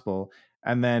gospel?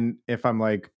 And then if I'm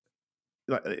like,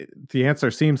 the answer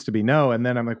seems to be no, and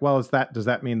then I'm like, well, does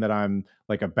that mean that I'm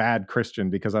like a bad Christian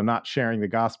because I'm not sharing the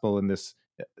gospel in this,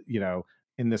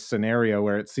 in this scenario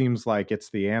where it seems like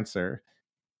it's the answer?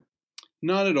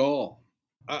 Not at all.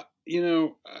 I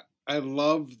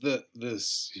love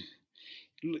this.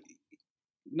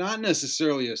 Not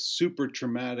necessarily a super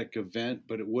traumatic event,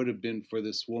 but it would have been for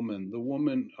this woman, the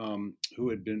woman who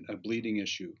had been a bleeding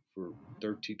issue for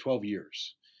 12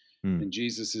 years. Hmm. And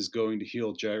Jesus is going to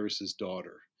heal Jairus's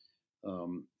daughter.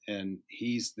 And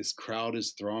this crowd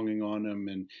is thronging on him,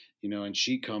 and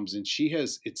she comes, and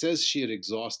it says she had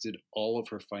exhausted all of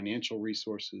her financial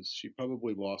resources. She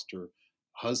probably lost her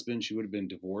husband. She would have been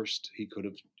divorced. He could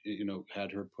have,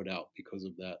 had her put out because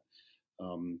of that.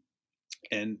 Um,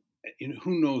 and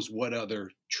who knows what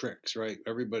other tricks, right?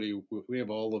 Everybody, we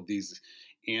have all of these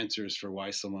answers for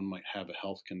why someone might have a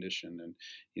health condition. And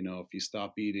if you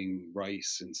stop eating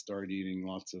rice and start eating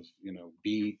lots of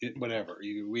bean, whatever,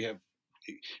 we have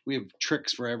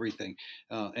tricks for everything.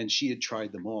 And she had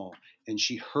tried them all, and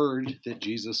she heard that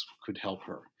Jesus could help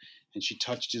her, and she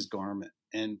touched his garment,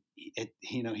 and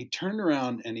he turned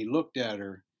around and he looked at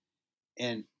her,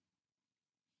 and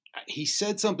he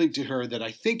said something to her that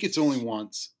I think it's only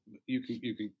once. You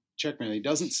can check me. He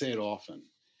doesn't say it often.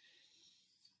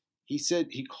 He said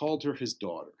he called her his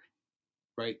daughter.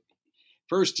 Right.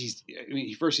 First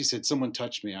he said someone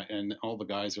touched me, and all the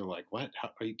guys are like, "What?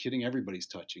 How, are you kidding? Everybody's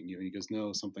touching you." And he goes,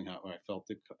 "No, something happened. I felt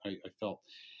it. I felt."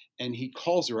 And he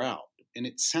calls her out, and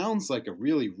it sounds like a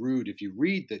really rude. If you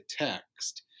read the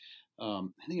text, I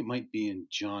think it might be in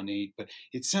John 8, but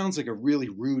it sounds like a really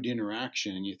rude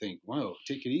interaction. And you think, wow,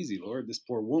 take it easy, Lord, this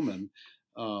poor woman.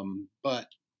 But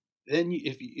then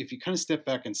if you kind of step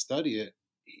back and study it,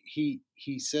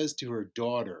 he says to her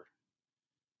daughter,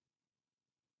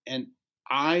 and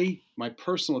my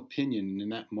personal opinion in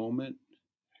that moment,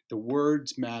 the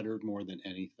words mattered more than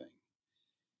anything.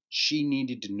 She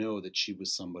needed to know that she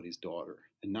was somebody's daughter,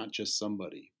 and not just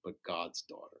somebody, but God's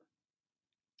daughter.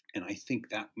 And I think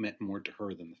that meant more to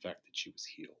her than the fact that she was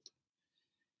healed.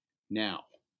 Now,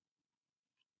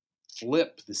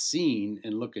 flip the scene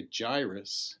and look at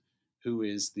Jairus, who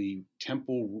is the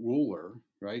temple ruler,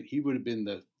 right? He would have been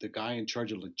the guy in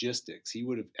charge of logistics. He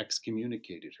would have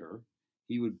excommunicated her.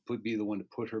 He would be the one to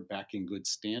put her back in good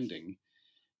standing.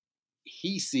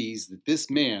 He sees that this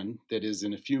man that is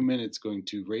in a few minutes going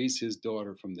to raise his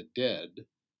daughter from the dead,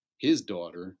 his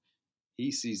daughter,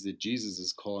 he sees that Jesus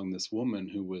is calling this woman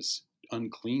who was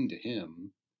unclean to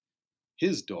him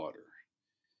his daughter.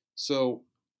 So,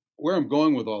 where I'm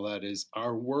going with all that is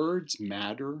our words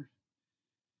matter.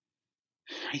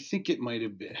 I think it might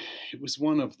have been, it was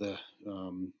one of the,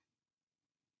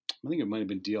 I think it might have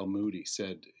been D.L. Moody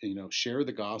said, share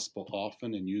the gospel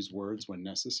often and use words when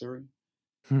necessary.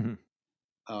 In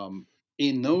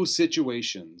those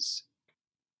situations,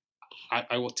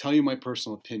 I will tell you my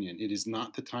personal opinion. It is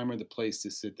not the time or the place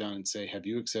to sit down and say, have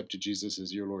you accepted Jesus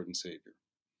as your Lord and Savior?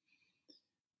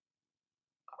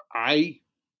 I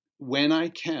When I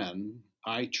can,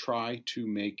 I try to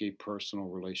make a personal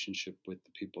relationship with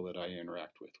the people that I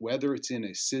interact with, whether it's in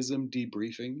a schism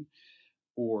debriefing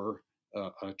or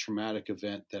a traumatic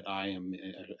event that I am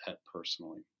at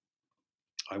personally.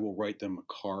 I will write them a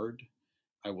card.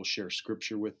 I will share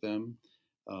scripture with them.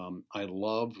 I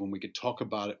love when we could talk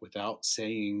about it without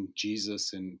saying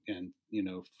Jesus and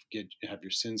have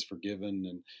your sins forgiven,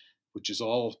 and which is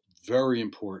all very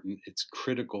important. It's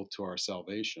critical to our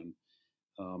salvation.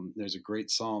 There's a great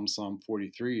Psalm, Psalm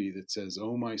 43, that says,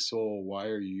 "Oh, my soul, why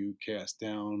are you cast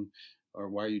down? Or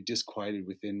why are you disquieted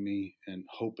within me? And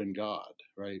hope in God,"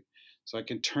 right? So I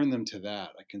can turn them to that.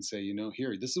 I can say,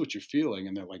 here, this is what you're feeling.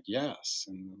 And they're like, yes.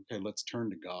 And okay, let's turn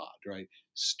to God, right?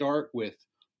 Start with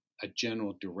a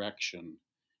general direction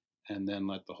and then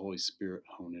let the Holy Spirit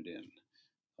hone it in.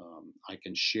 I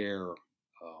can share,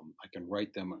 I can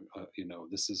write them,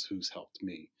 this is who's helped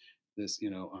me. This,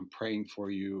 I'm praying for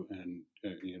you, and,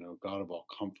 God of all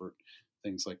comfort,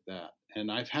 things like that.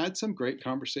 And I've had some great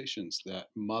conversations. That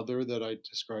mother that I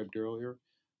described earlier,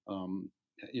 um,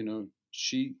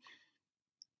 she,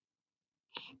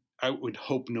 I would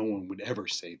hope no one would ever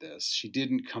say this. She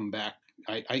didn't come back.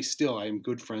 I am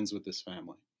good friends with this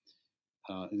family.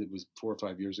 It was 4 or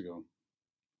 5 years ago.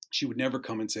 She would never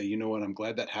come and say, you know what, I'm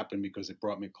glad that happened because it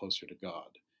brought me closer to God.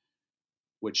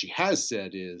 What she has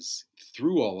said is,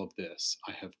 through all of this,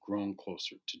 I have grown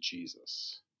closer to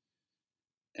Jesus.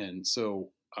 And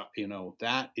so,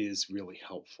 that is really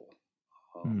helpful.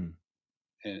 Um,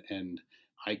 Mm. and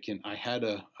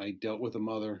I dealt with a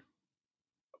mother.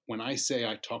 When I say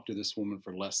I talked to this woman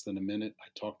for less than a minute, I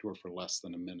talked to her for less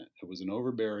than a minute. It was an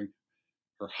overbearing.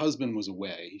 Her husband was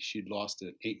away. She'd lost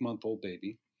an 8-month-old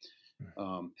baby.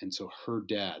 And so her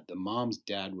dad, the mom's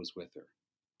dad, was with her.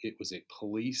 It was a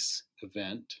police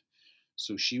event.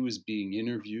 So she was being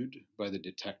interviewed by the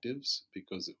detectives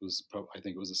because I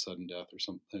think it was a sudden death or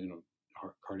something,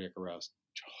 cardiac arrest.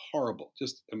 Horrible.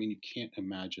 Just, I mean, you can't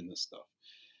imagine this stuff.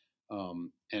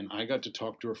 And I got to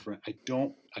talk to her friend.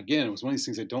 Again, it was one of these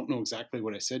things, I don't know exactly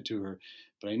what I said to her,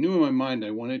 but I knew in my mind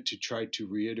I wanted to try to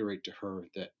reiterate to her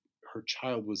that her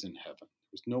child was in heaven.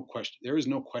 There was no question. There is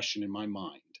no question in my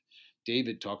mind.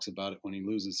 David talks about it when he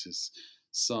loses his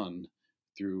son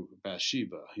through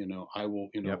Bathsheba. I will,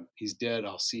 Yep. he's dead.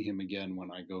 I'll see him again when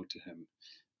I go to him.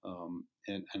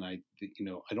 And I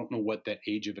don't know what that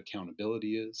age of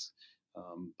accountability is.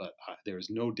 But there is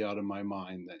no doubt in my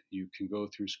mind that you can go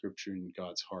through Scripture in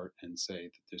God's heart and say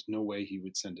that there's no way He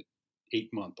would send an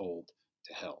 8-month-old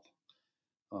to hell.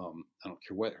 I don't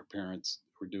care what her parents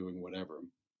were doing, whatever.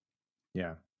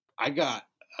 Yeah. I got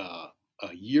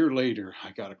a year later,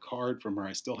 I got a card from her.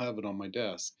 I still have it on my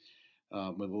desk,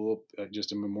 with a little,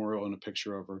 just a memorial and a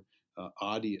picture of her.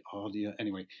 Audia.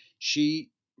 Anyway,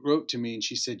 she wrote to me and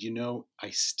she said, I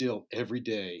still every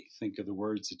day think of the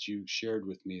words that you shared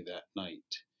with me that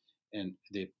night, and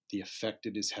the effect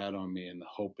it has had on me and the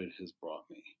hope it has brought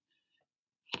me.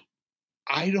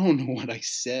 I don't know what I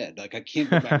said. Like, I can't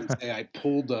go back and say I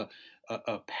pulled a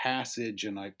passage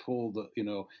and I pulled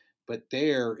but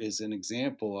there is an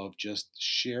example of just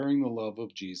sharing the love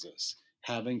of Jesus,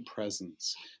 having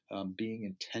presence, being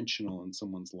intentional in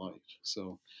someone's life.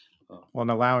 So, uh, Well,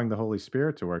 and allowing the Holy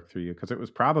Spirit to work through you, because it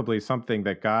was probably something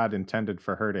that God intended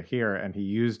for her to hear, and He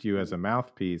used you as a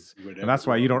mouthpiece, and whatever that's it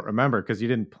why you don't was, remember because you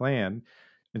didn't plan,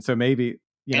 and so maybe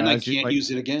and I as you can't like,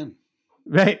 use it again.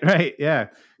 right, yeah,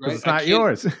 because Right? it's I not can't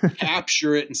yours.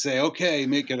 capture it and say, okay,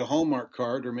 make it a Hallmark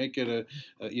card or make it an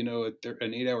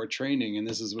 8-hour training, and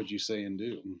this is what you say and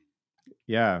do.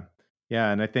 Yeah,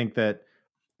 yeah, and I think that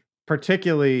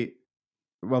particularly,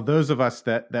 well, those of us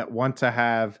that want to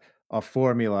have a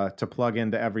formula to plug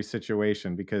into every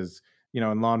situation, because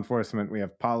in law enforcement we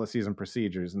have policies and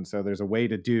procedures, and so there's a way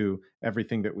to do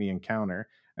everything that we encounter,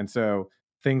 and so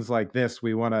things like this,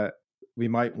 we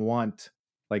might want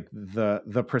like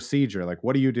the procedure, like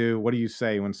what do you do, what do you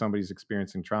say when somebody's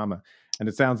experiencing trauma. And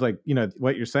it sounds like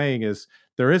what you're saying is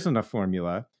there isn't a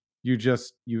formula. You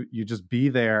just be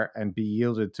there and be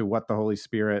yielded to what the Holy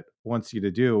Spirit wants you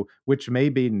to do, which may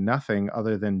be nothing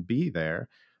other than be there.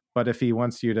 But if He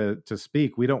wants you to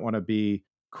speak, we don't want to be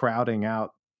crowding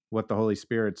out what the Holy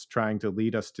Spirit's trying to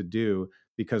lead us to do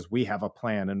because we have a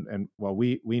plan, and well,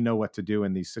 we know what to do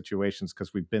in these situations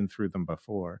because we've been through them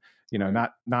before. Right.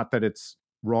 Not that it's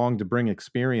wrong to bring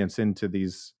experience into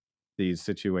these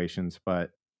situations,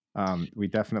 but we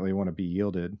definitely want to be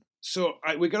yielded. So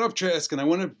we got off track, and I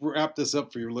want to wrap this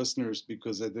up for your listeners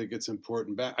because I think it's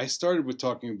important. I started with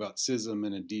talking about schism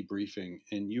and a debriefing,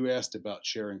 and you asked about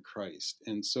sharing Christ.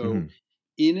 And so, Mhm.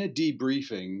 in a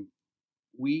debriefing,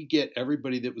 we get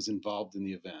everybody that was involved in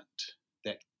the event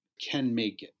that can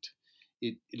make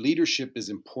it. Leadership is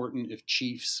important. If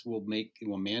chiefs will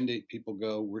mandate people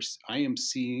go, I am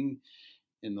seeing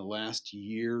in the last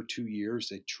year, 2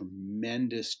 years, a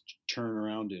tremendous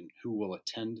turnaround in who will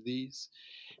attend these.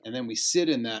 And then we sit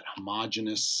in that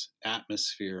homogenous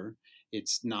atmosphere.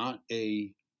 It's not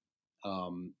a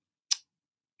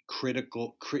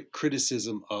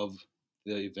criticism of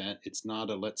the event. It's not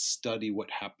a let's study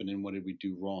what happened and what did we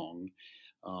do wrong.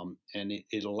 And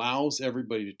it allows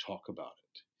everybody to talk about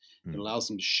it. It Mm. allows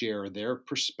them to share their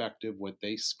perspective, what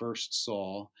they first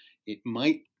saw. It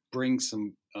might bring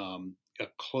some a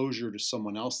closure to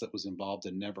someone else that was involved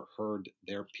and never heard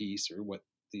their piece, or what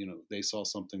they saw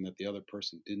something that the other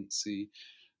person didn't see,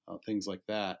 things like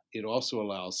that. It also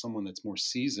allows someone that's more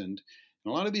seasoned,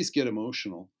 and a lot of these get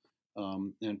emotional,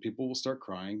 and people will start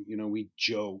crying. We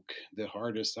joke the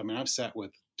hardest. I mean, I've sat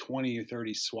with 20 or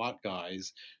 30 SWAT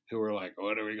guys who are like,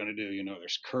 what are we going to do?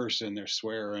 There's cursing, they're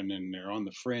swearing, and they're on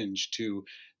the fringe to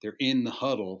they're in the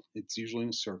huddle. It's usually in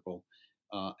a circle,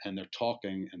 and they're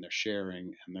talking and they're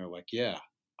sharing, and they're like, yeah,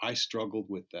 I struggled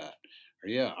with that. Or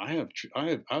yeah, I've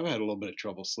had a little bit of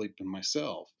trouble sleeping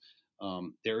myself.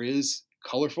 There is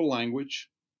colorful language,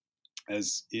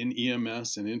 as in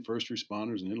EMS and in first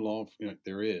responders and in law,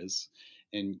 there is,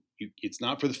 and it's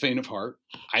not for the faint of heart.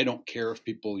 I don't care if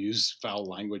people use foul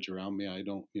language around me. I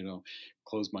don't,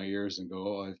 close my ears and go,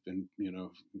 "Oh, I've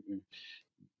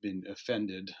been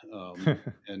offended,"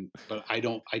 but I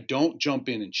don't jump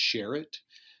in and share it.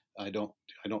 I don't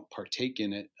I don't partake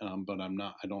in it, but I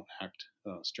don't act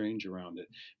strange around it.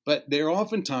 But there are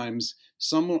oftentimes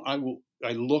someone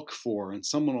I look for, and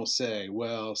someone will say,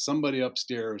 "Well, somebody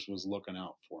upstairs was looking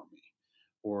out for me,"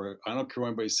 or I don't care what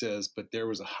anybody says, but there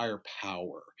was a higher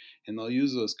power, and they'll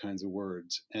use those kinds of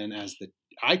words. And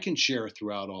I can share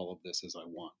throughout all of this as I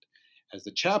want. As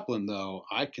the chaplain, though,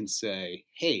 I can say,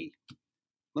 "Hey,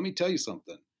 let me tell you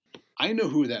something. I know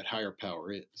who that higher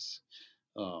power is."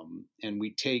 And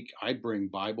I bring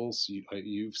Bibles.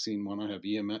 You've seen one. I have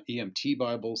EMT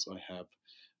Bibles. I have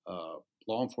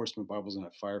law enforcement Bibles, and I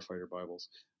have firefighter Bibles.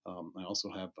 I also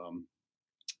have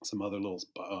some other little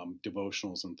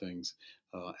devotionals and things.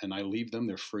 And I leave them.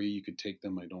 They're free. You could take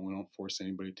them. I don't force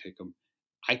anybody to take them.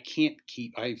 I can't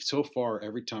keep, so far,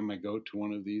 every time I go to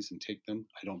one of these and take them,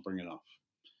 I don't bring enough.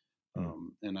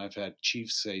 Mm. And I've had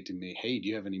chiefs say to me, "Hey, do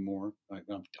you have any more?"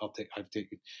 I've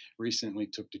taken recently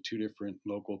took to two different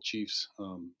local chiefs,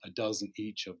 a dozen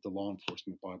each of the law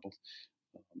enforcement Bibles,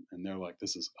 and they're like,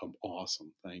 "This is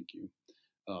awesome, thank you."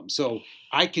 So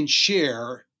I can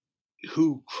share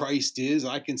who Christ is.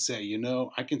 I can say,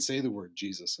 I can say the word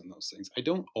Jesus and those things. I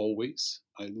don't always.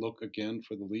 I look again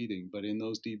for the leading, but in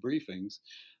those debriefings,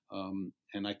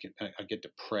 and I get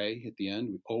to pray at the end.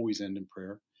 We always end in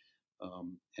prayer,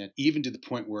 and even to the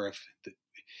point where if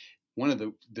one of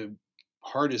the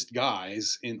hardest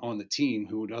guys on the team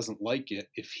who doesn't like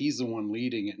it, if he's the one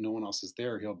leading it, no one else is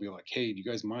there, he'll be like, "Hey, do you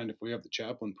guys mind if we have the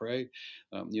chaplain pray?"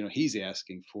 He's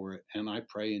asking for it, and I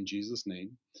pray in Jesus'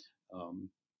 name. Um,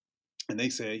 and they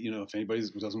say, if anybody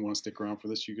doesn't want to stick around for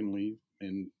this, you can leave.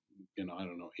 And I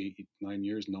don't know, 8, 9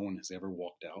 years, no one has ever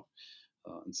walked out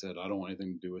and said, "I don't want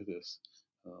anything to do with this."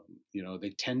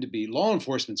 They tend to be, law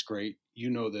enforcement's great.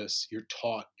 This. You're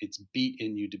taught, it's beat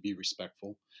in you to be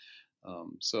respectful.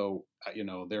 So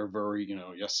they're very,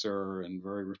 yes, sir, and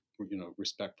very,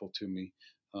 respectful to me.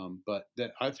 But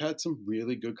that I've had some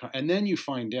really good, and then you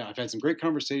find out, I've had some great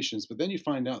conversations, but then you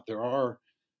find out there are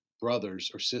brothers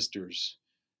or sisters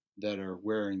that are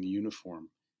wearing the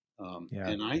uniform. Yeah.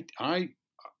 And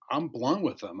I'm blunt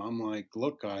with them. I'm like,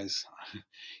 "Look, guys,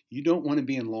 you don't want to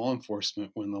be in law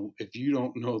enforcement if you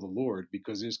don't know the Lord,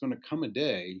 because there's going to come a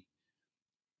day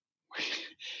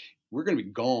we're going to be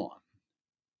gone,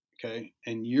 okay,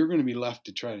 and you're going to be left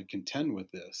to try to contend with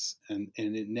this, and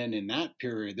then in that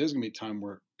period, there's going to be a time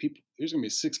where there's going to be a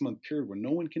 6 month period where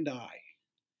no one can die."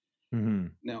 Hmm.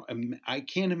 Now, I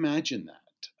can't imagine that.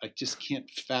 I just can't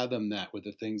fathom that with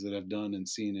the things that I've done and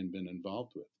seen and been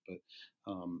involved with. But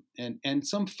and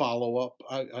some follow up.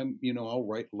 I'll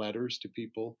write letters to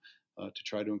people to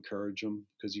try to encourage them,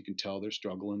 because you can tell they're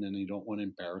struggling and you don't want to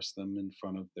embarrass them in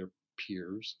front of their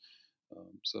peers.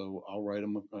 So I'll write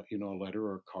them, a letter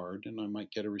or a card, and I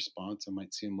might get a response. I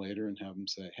might see them later and have them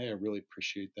say, "Hey, I really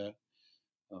appreciate that."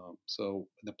 So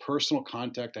the personal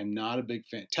contact, I'm not a big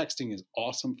fan. Texting is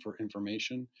awesome for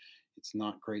information. It's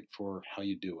not great for how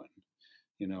you doing.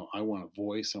 I want a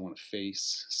voice. I want a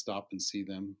face. Stop and see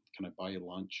them. Can I buy you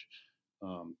lunch?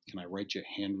 Can I write you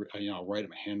a hand? I'll write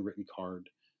them a handwritten card.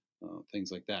 Things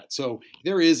like that. So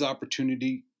there is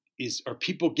opportunity. Are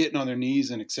people getting on their knees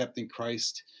and accepting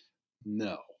Christ?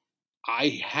 No.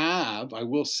 I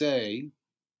will say,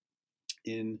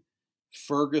 in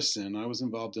Ferguson, I was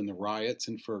involved in the riots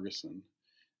in Ferguson.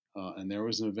 And there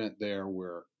was an event there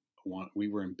where we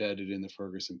were embedded in the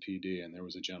Ferguson PD, and there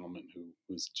was a gentleman who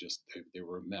was just, they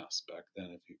were a mess back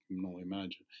then, if you can only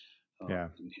imagine. Yeah.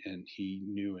 And he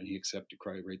knew, and he accepted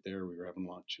Christ right there. We were having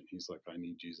lunch, and he's like, "I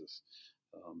need Jesus."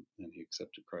 And he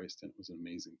accepted Christ, and it was an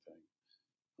amazing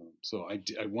thing. So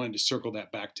I wanted to circle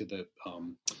that back to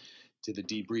to the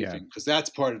Yeah. debriefing, because that's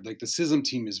part of, like, the CISM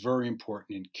team is very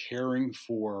important in caring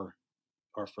for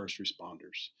our first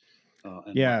responders,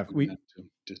 and Yeah. allowing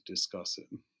them to discuss it.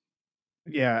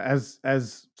 Yeah,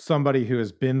 as somebody who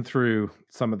has been through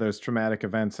some of those traumatic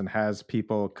events and has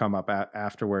people come up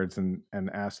afterwards and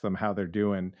ask them how they're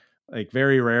doing, like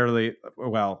very rarely,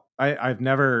 well, I've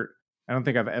never, I don't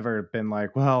think I've ever been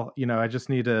like, well, I just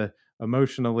need to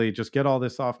emotionally just get all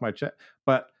this off my chest.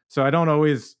 But so I don't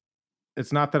always,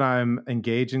 it's not that I'm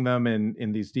engaging them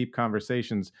in these deep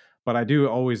conversations, but I do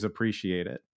always appreciate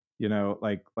it.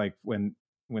 Like when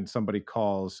somebody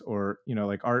calls, or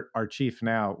like our chief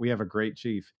now, we have a great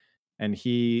chief, and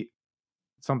we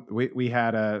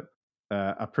had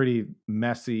a pretty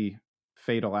messy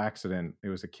fatal accident. It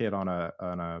was a kid on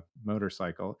a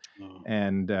motorcycle,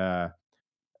 Uh,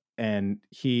 and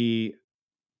he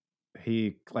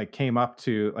like came up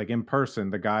to, like, in person,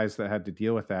 the guys that had to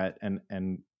deal with that,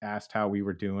 and asked how we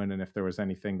were doing and if there was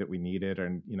anything that we needed,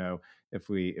 and if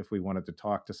we wanted to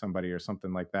talk to somebody or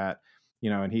something like that.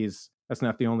 And that's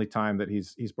not the only time that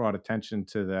he's brought attention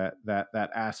to that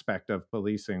aspect of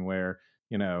policing, where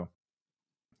you know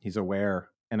he's aware.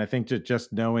 And I think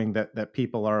just knowing that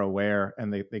people are aware,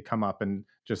 and they come up and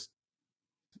just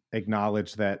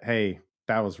acknowledge that, hey,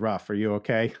 that was rough, are you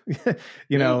okay?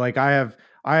 yeah. Like, I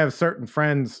have certain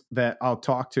friends that I'll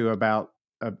talk to about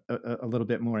a little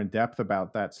bit more in depth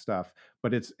about that stuff,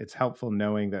 but it's helpful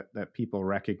knowing that people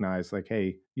recognize, like,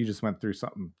 hey, you just went through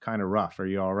something kind of rough, are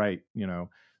you all right?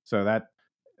 So that,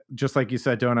 just like you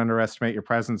said, don't underestimate your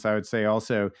presence. I would say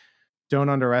also, don't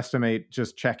underestimate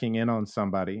just checking in on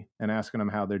somebody and asking them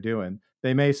how they're doing.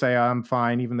 They may say, I'm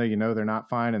fine, even though they're not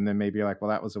fine. And then maybe you're like, well,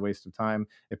 that was a waste of time.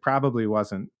 It probably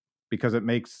wasn't, because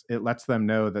it lets them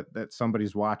know that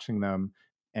somebody's watching them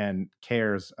and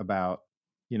cares about,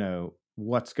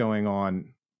 what's going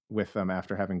on with them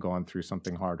after having gone through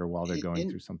something hard, or while they're going And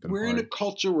through something we're in a hard.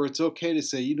 culture where it's okay to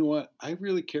say, you know what, I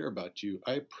really care about you.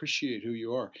 I appreciate who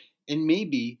you are. And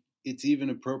maybe it's even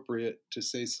appropriate to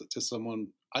say to someone,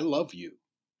 I love you.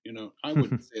 I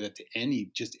wouldn't say that to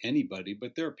just anybody,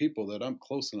 but there are people that I'm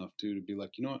close enough to be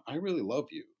like, you know what, I really love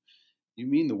you. You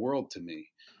mean the world to me.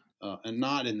 And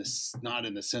not in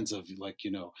the sense of, like,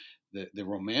 the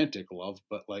romantic love,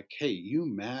 but like, hey, you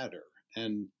matter.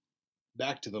 And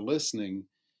back to the listening,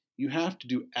 you have to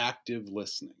do active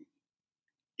listening.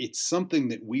 It's something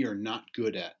that we are not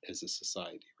good at as a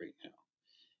society right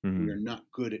now. We are Mhm.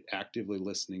 not good at actively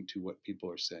listening to what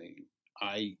people are saying.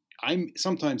 I'm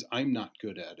not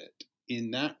good at it.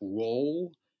 In that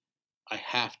role, I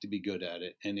have to be good at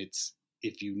it. And it's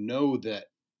if you know that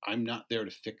I'm not there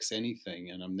to fix anything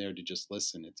and I'm there to just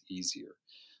listen, it's easier.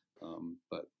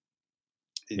 But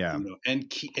Yeah.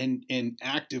 and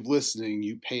active listening,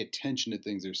 you pay attention to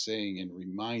things they're saying and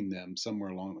remind them somewhere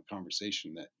along the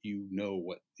conversation that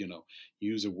what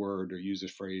use a word or use a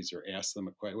phrase, or ask them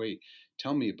a question. Wait,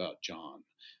 tell me about John.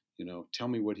 Tell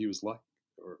me what he was like.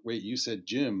 Or wait, you said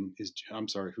Jim is. I'm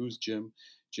sorry, who's Jim?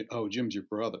 Oh, Jim's your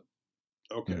brother.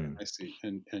 Okay, Mhm. I see.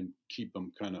 And keep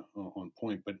them kind of on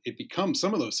point. But it becomes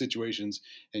some of those situations,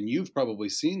 and you've probably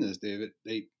seen this, David.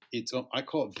 I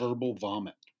call it verbal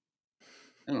vomit.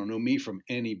 I don't know me from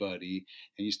anybody,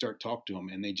 and you start talking to them,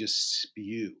 and they just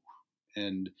spew,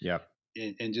 and Yep.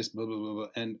 and just blah blah blah, blah.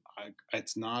 And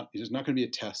it's not. There's not going to be a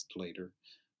test later,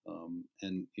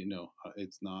 and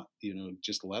it's not.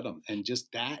 Just let them, and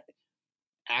just that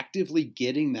actively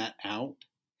getting that out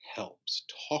helps.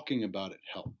 Talking about it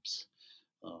helps.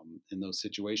 In those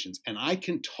situations. And I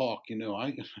can talk,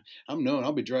 I'm known.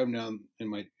 I'll be driving down in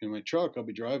my truck. I'll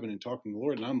be driving and talking to the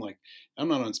Lord, and I'm like, I'm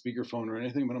not on speakerphone or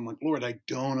anything, but I'm like, Lord, I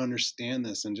don't understand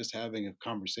this, and just having a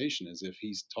conversation as if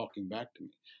He's talking back to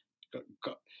me.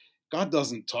 God, God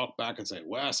doesn't talk back and say,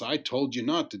 Wes, I told you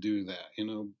not to do that,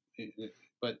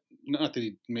 but not that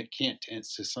He can't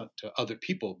answer to other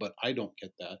people, but I don't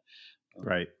get that.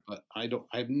 Right. But I don't.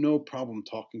 I have no problem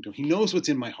talking to Him. He knows what's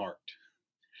in my heart.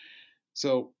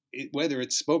 So whether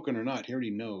it's spoken or not, he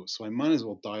already knows. So I might as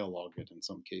well dialogue it in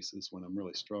some cases when I'm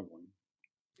really struggling.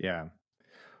 Yeah.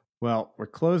 Well, we're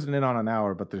closing in on an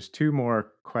hour, but there's two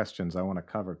more questions I want to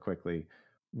cover quickly.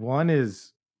 One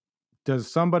is, does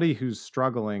somebody who's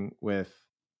struggling with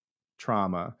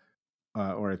trauma,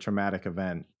 or a traumatic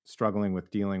event, struggling with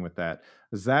dealing with that,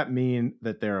 does that mean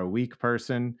that they're a weak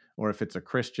person? Or if it's a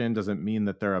Christian, does it mean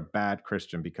that they're a bad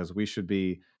Christian? Because we should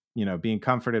be, being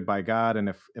comforted by God. And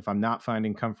if I'm not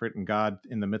finding comfort in God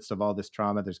in the midst of all this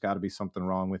trauma, there's got to be something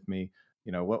wrong with me.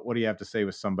 What do you have to say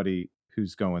with somebody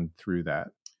who's going through that?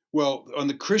 Well, on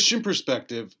the Christian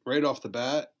perspective, right off the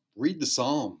bat, read the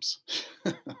Psalms.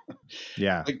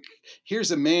 Yeah. Like,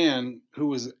 here's a man who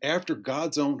was after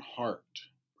God's own heart,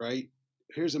 right?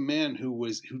 Here's a man who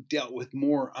dealt with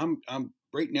more. I'm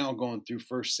right now going through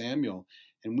First Samuel,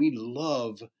 and we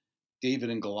love David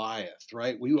and Goliath,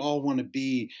 right? We all want to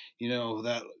be,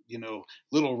 that,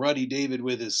 little ruddy David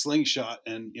with his slingshot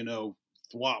and,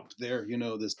 thwop there,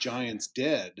 this giant's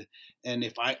dead. And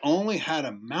if I only had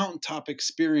a mountaintop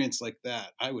experience like that,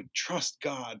 I would trust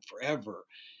God forever.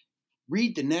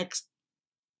 Read the next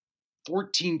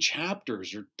 14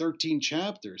 chapters or 13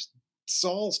 chapters.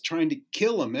 Saul's trying to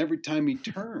kill him every time he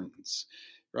turns,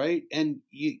 right? And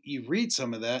you read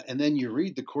some of that, and then you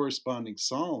read the corresponding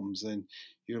Psalms, and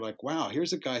you're like, wow,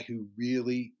 here's a guy who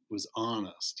really was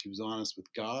honest. He was honest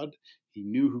with God. He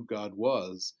knew who God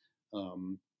was.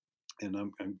 Um, and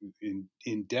I'm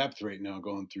in depth right now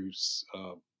going through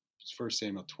First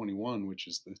Samuel 21, which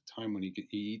is the time when he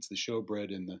eats the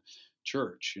showbread in the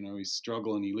church. He's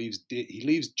struggling. He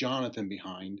leaves Jonathan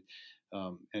behind,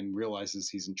 and realizes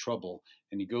he's in trouble.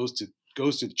 And he goes to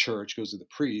the church, goes to the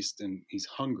priest, and he's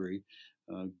hungry.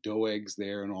 Doeg's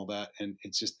there and all that, and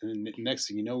it's just, and the next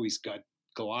thing you know, he's got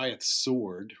Goliath's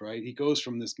sword. Right? He goes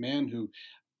from this man who,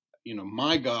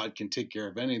 my God can take care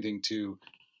of anything, to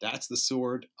that's the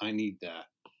sword. I need that.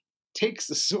 Takes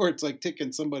the sword. It's like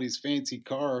taking somebody's fancy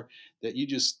car that you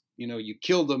just, you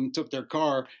killed them, took their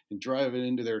car, and drive it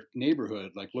into their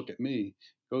neighborhood. Like, look at me.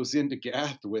 Goes into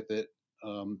Gath with it,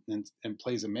 and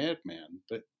plays a madman.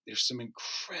 But there's some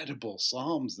incredible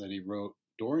psalms that he wrote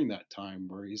during that time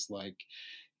where he's like,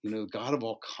 God of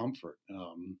all comfort.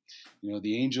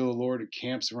 The angel of the Lord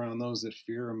camps around those that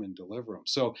fear him and deliver them.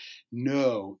 So,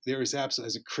 no, there is absolutely,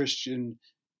 as a Christian,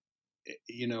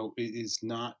 it is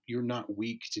not, you're not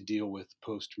weak to deal with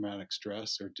post-traumatic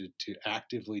stress or to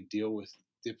actively deal with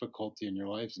difficulty in your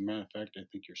life. As a matter of fact, I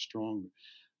think you're strong,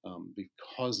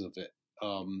 because of it.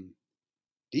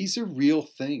 These are real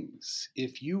things.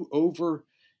 If you over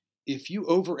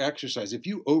exercise, if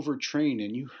you overtrain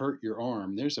and you hurt your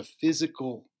arm, there's a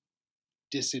physical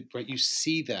right? You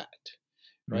see that,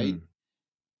 right? Mm.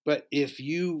 But if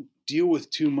you deal with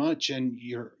too much and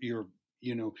you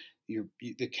know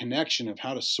the connection of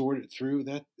how to sort it through,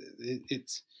 that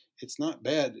it's not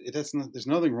bad. There's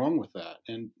nothing wrong with that.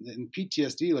 And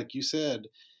PTSD, like you said,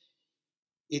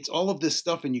 it's all of this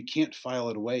stuff, and you can't file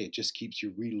it away. It just keeps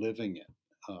you reliving it.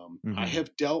 I Hmm.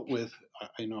 have dealt with,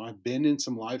 I've been in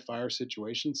some live fire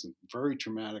situations, a very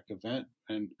traumatic event,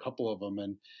 and a couple of them,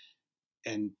 and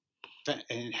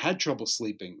and had trouble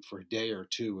sleeping for a day or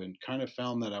two, and kind of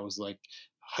found that I was like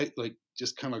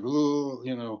just kind of,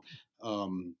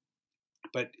 um,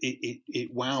 but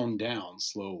it wound down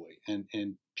slowly.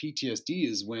 And PTSD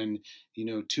is when,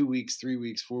 2 weeks, 3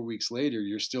 weeks, 4 weeks later,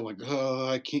 you're still like, oh,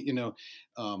 I can't,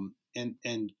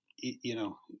 and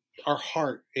our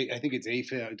heart, I think it's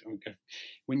AFib.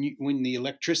 When the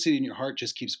electricity in your heart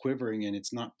just keeps quivering and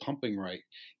it's not pumping right,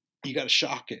 you got to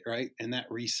shock it, right? And that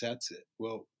resets it.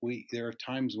 Well, there are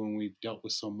times when we've dealt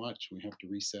with so much, we have to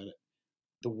reset it.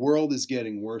 The world is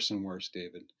getting worse and worse,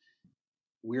 David.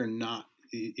 We're not.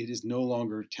 It is no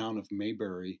longer a town of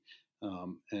Mayberry,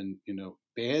 and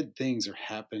bad things are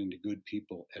happening to good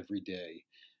people every day.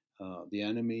 The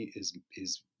enemy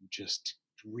is just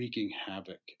wreaking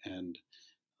havoc, and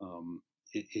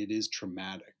it is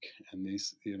traumatic. And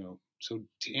these, so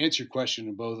to answer your question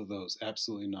in both of those,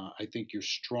 absolutely not. I think you're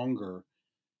stronger,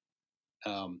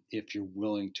 if you're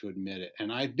willing to admit it.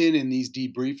 And I've been in these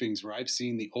debriefings where I've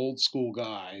seen the old school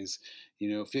guys,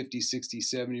 50, 60,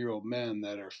 70-year-old men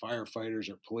that are firefighters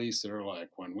or police, that are like,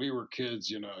 when we were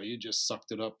kids, you just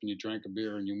sucked it up and you drank a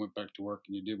beer and you went back to work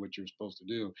and you did what you were supposed to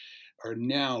do, are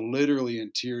now literally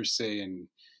in tears saying,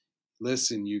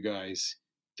 listen, you guys,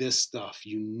 this stuff,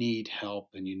 you need help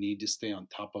and you need to stay on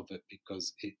top of it,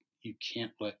 because you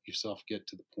can't let yourself get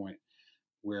to the point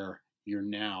where you're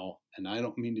now, and I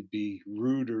don't mean to be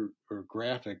rude or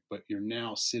graphic, but you're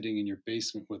now sitting in your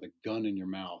basement with a gun in your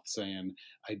mouth saying,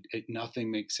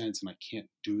 nothing makes sense and I can't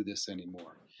do this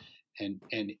anymore. And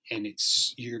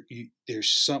it's, there's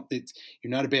something,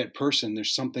 you're not a bad person.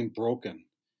 There's something broken,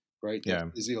 right? That Yeah.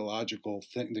 physiological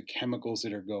thing, the chemicals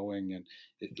that are going, and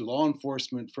law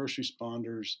enforcement, first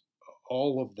responders,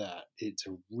 all of that. It's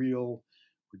a real,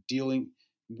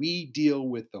 we deal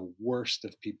with the worst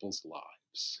of people's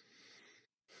lives,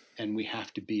 and we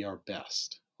have to be our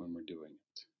best when we're doing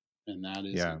it. And that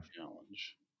is a Yeah.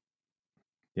 challenge.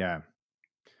 Yeah.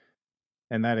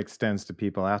 And that extends to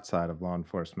people outside of law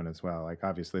enforcement as well. Like,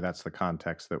 obviously, that's the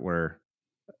context that we're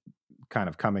kind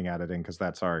of coming at it in, because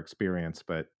that's our experience.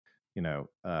 But, you know,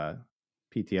 uh,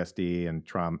 PTSD and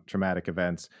traumatic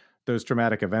events, those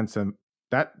traumatic events, and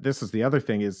that this is the other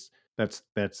thing, is that's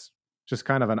just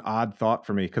kind of an odd thought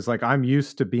for me, because like I'm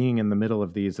used to being in the middle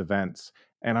of these events,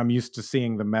 and I'm used to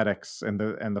seeing the medics and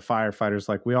the firefighters,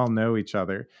 like, we all know each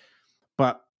other.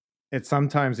 But it's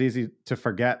sometimes easy to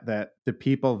forget that the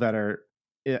people that are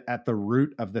at the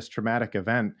root of this traumatic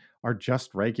event are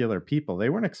just regular people. They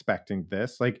weren't expecting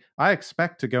this. Like, I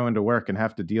expect to go into work and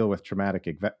have to deal with traumatic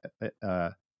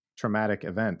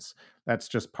events. That's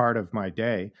just part of my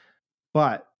day.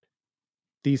 But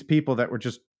these people that were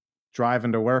just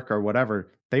driving to work or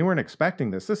whatever, they weren't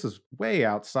expecting this. This is way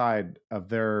outside of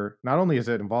their, not only does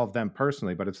it involve them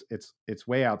personally, but it's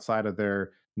way outside of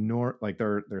their like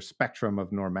their spectrum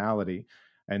of normality.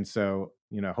 And so,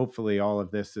 hopefully all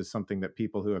of this is something that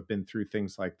people who have been through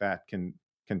things like that can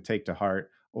take to heart.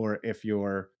 Or if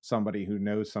you're somebody who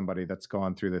knows somebody that's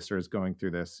gone through this or is going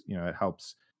through this, it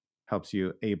helps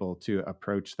you able to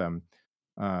approach them,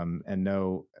 and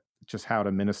know just how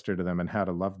to minister to them and how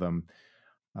to love them.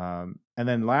 And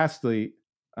then lastly,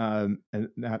 and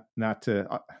not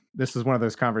to, this is one of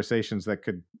those conversations that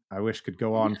I wish could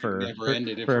go on Never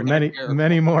ended if for we're not many, careful.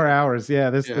 many more hours. Yeah,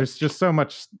 Yeah. there's just so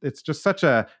much, it's just such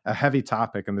a heavy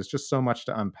topic, and there's just so much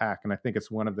to unpack. And I think it's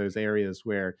one of those areas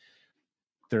where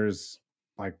there's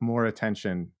like more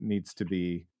attention needs to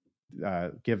be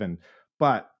given.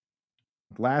 But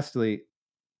lastly,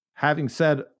 having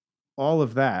said all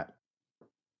of that,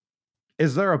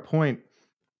 is there a point,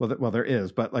 well, there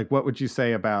is, but, like, what would you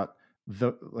say about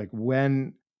the like,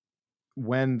 when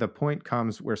the point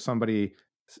comes where somebody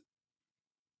s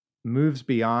moves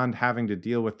beyond having to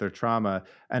deal with their trauma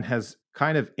and has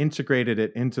kind of integrated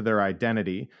it into their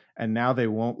identity, and now they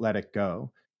won't let it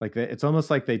go? Like, it's almost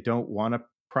like they don't wanna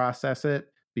process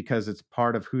it because it's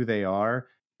part of who they are,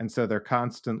 and so they're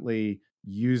constantly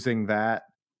using that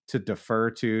to defer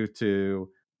to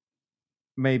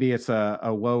maybe it's a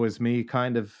woe is me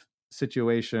kind of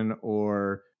situation,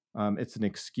 or it's an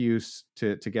excuse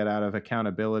to get out of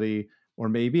accountability, or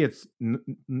maybe it's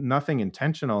nothing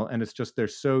intentional, and it's just they're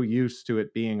so used to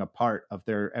it being a part of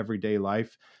their everyday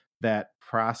life that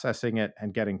processing it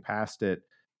and getting past it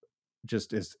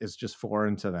just is just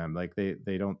foreign to them. Like, they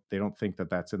don't think that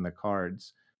that's in the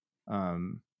cards.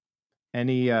 um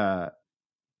any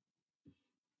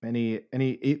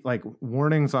like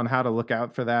warnings on how to look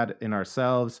out for that in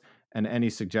ourselves, and any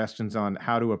suggestions on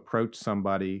how to approach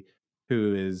somebody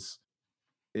who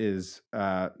is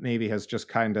maybe has just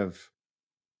kind of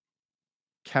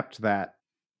kept that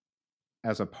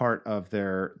as a part of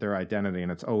their identity,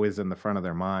 and it's always in the front of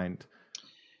their mind?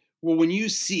 Well, when you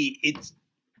see it's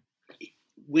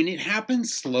when it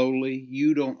happens slowly,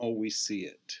 you don't always see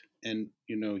it. And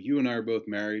you and I are both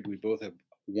married. We both have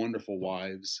wonderful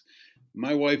wives.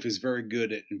 My wife is very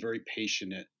good at and very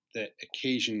patient at that.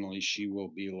 Occasionally, she will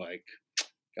be like,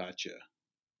 "Gotcha.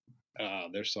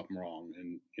 There's something wrong,"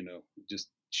 and just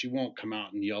she won't come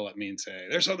out and yell at me and say,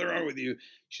 "There's something wrong with you."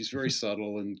 She's very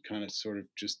subtle and kind of sort of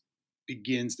just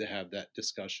begins to have that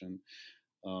discussion.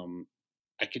 Um,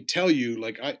 I could tell you,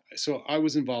 like I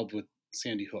was involved with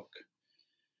Sandy Hook.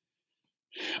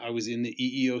 I was in the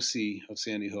EEOC of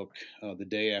Sandy Hook the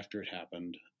day after it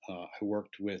happened. I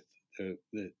worked with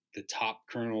the top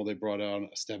colonel they brought out,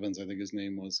 Stebbins, I think his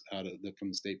name was, from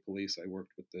the state police. I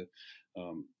worked with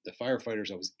the firefighters.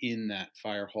 I was in that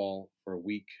fire hall for a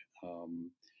week.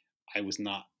 Um, I was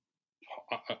not,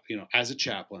 as a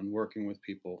chaplain working with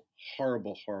people.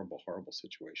 Horrible, horrible, horrible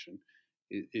situation.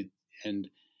 It and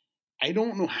I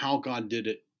don't know how God did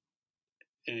it,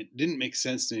 and it didn't make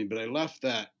sense to me. But I left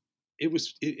that.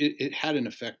 It had an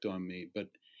effect on me, but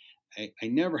I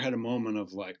never had a moment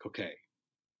of like, okay,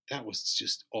 that was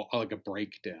just like a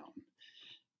breakdown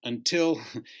until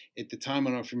at the time.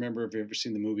 I don't know if you remember, if you ever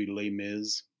seen the movie Les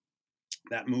Mis.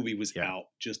 That movie was Yeah. out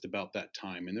just about that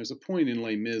time, and there's a point in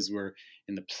Les Mis where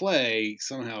in the play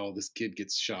somehow this kid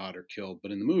gets shot or killed,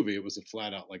 but in the movie it was a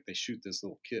flat out like they shoot this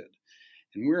little kid.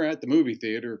 And we're at the movie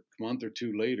theater a month or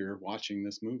two later watching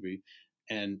this movie,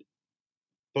 and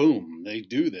boom, they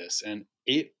do this, and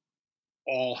it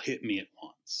all hit me at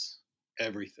once.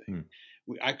 Everything.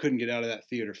 Hmm. I couldn't get out of that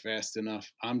theater fast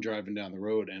enough. I'm driving down the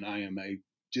road and I am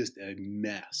just a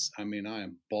mess. I mean, I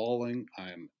am bawling.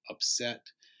 I am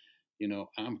upset.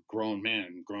 I'm a grown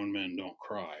man. Grown men don't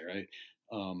cry, right?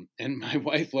 And my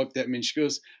wife looked at me and she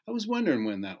goes, "I was wondering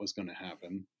when that was going to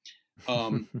happen."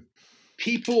 Um,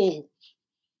 People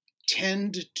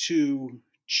tend to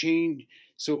change.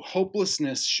 So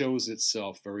hopelessness shows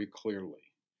itself very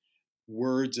clearly.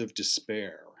 Words of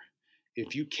despair.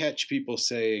 If you catch people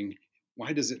saying,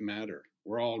 "Why does it matter?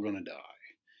 We're all going to die.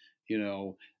 You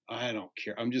know, I don't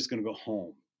care. I'm just going to go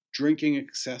home." Drinking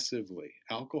excessively,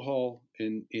 alcohol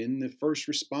in the first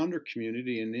responder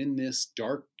community and in this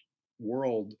dark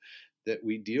world that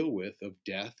we deal with of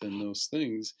death and those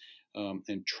things,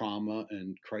 and trauma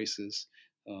and crisis,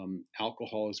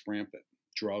 alcohol is rampant,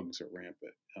 drugs are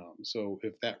rampant. So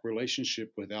if that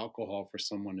relationship with alcohol for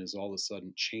someone is all of a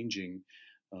sudden changing,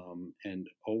 and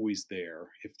always there,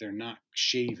 if they're not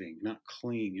shaving, not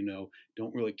clean,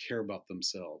 don't really care about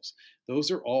themselves,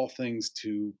 those are all things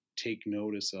to take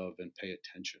notice of and pay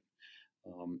attention.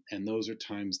 And those are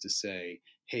times to say,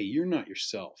 hey, you're not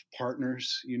yourself.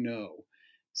 Partners,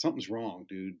 something's wrong,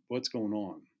 dude. What's going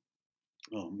on?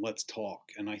 Let's talk.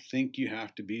 And I think you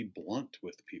have to be blunt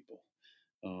with people,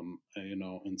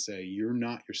 and say you're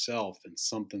not yourself and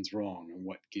something's wrong and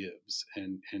what gives,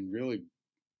 and really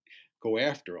go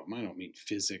after them. I don't mean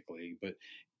physically, but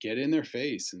get in their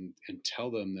face and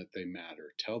tell them that they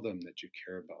matter. Tell them that you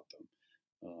care about them.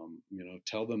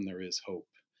 Tell them there is hope.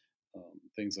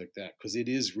 Things like that, because it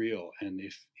is real. And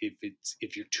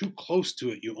if you're too close to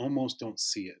it, you almost don't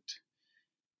see it,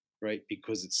 right?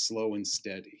 Because it's slow and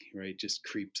steady, right? It just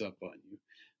creeps up on you.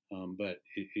 But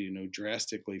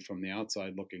drastically from the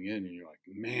outside looking in, and you're like,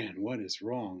 man, what is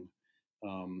wrong?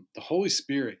 The Holy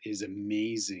Spirit is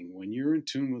amazing. When you're in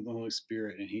tune with the Holy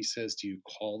Spirit and He says to you,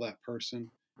 call that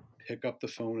person, pick up the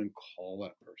phone and call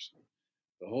that person.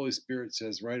 The Holy Spirit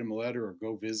says, write them a letter or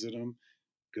go visit them.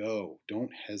 Go.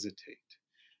 Don't hesitate.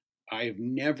 I have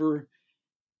never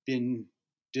been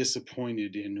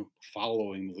disappointed in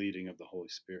following the leading of the Holy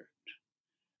Spirit.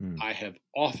 Hmm. I have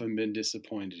often been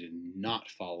disappointed in not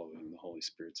following the Holy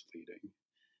Spirit's leading.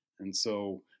 And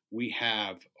so we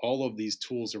have all of these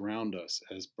tools around us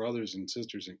as brothers and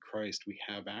sisters in Christ. We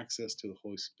have access to the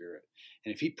Holy Spirit.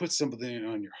 And if He puts something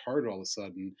on your heart all of a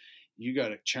sudden, you got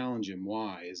to challenge Him.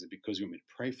 Why? Is it because you want me to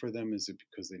pray for them? Is it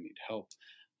because they need help?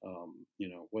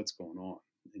 What's going on?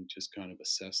 And just kind of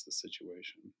assess the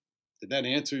situation. Did that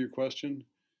answer your question?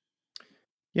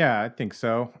 Yeah, I think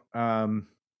so.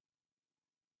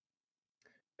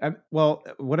 Well,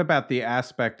 what about the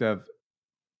aspect of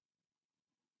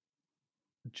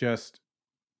just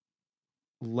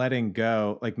letting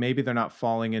go? Like maybe they're not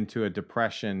falling into a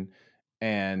depression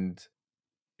and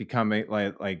becoming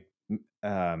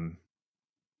um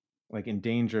like in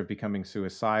danger of becoming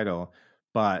suicidal,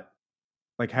 but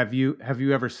like have you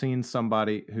ever seen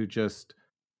somebody who just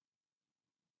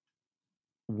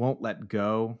won't let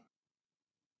go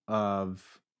of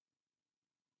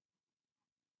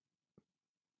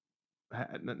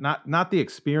not the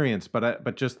experience,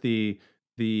 but just the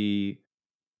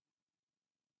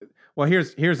well,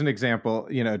 here's an example,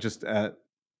 just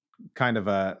kind of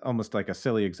a almost like a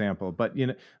silly example, but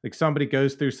like somebody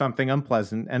goes through something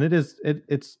unpleasant, and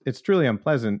it's truly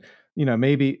unpleasant.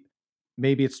 Maybe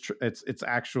it's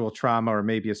actual trauma, or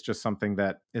maybe it's just something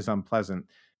that is unpleasant.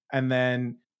 And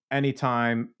then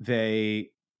anytime they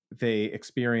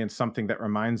experience something that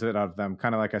reminds it of them,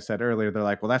 kind of like I said earlier, they're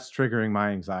like, well, that's triggering my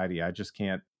anxiety. I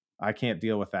can't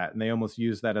deal with that. And they almost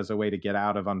use that as a way to get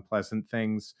out of unpleasant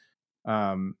things.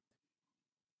 Um,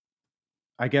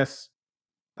 I guess,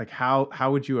 like,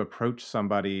 how would you approach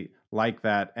somebody like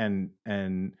that and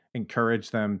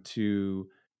encourage them to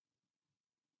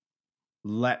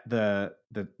let the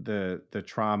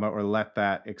trauma or let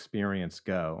that experience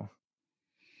go?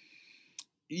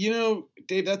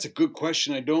 Dave, that's a good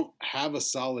question. I don't have a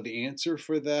solid answer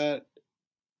for that,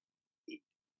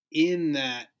 in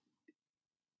that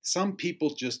some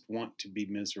people just want to be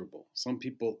miserable. Some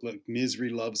people, like, misery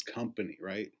loves company,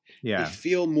 right? They Yeah.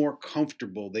 feel more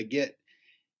comfortable. They get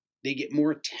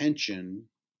more attention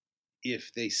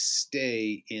if they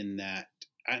stay in that.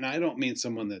 And I don't mean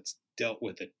someone that's dealt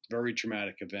with a very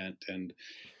traumatic event and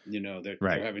they're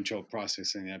Right. having trouble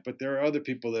processing that, but there are other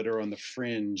people that are on the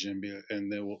fringe and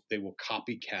they will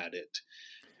copycat it,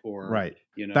 or Right.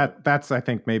 you know That's, I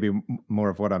think, maybe more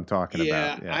of what I'm talking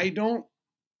about. yeah, Yeah. I don't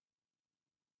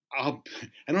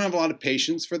have a lot of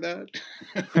patience for that.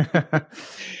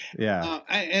 Yeah.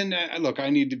 Look,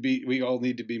 we all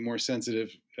need to be more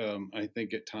sensitive, I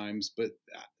think, at times, but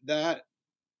that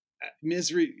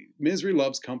misery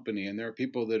loves company, and there are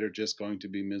people that are just going to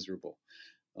be miserable.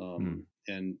 Mm.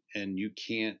 And you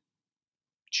can't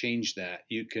change that.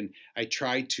 I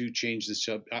try to change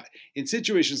the in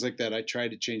situations like that. I try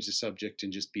to change the subject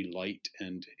and just be light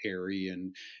and airy,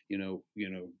 and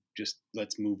just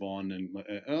let's move on, and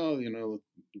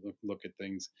look at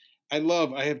things. I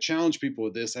have challenged people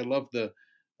with this. I love the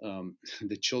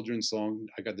the children's song,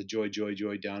 I got the joy, joy,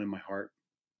 joy down in my heart.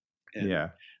 And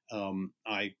Yeah.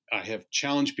 I have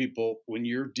challenged people, when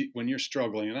you're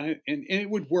struggling, and it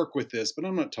would work with this, but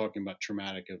I'm not talking about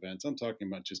traumatic events. I'm talking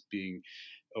about just being,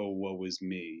 oh, woe is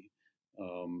me,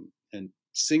 and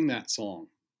sing that song.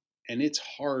 And it's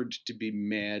hard to be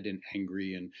mad and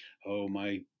angry and, oh,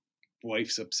 my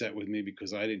wife's upset with me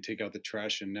because I didn't take out the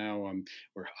trash, and now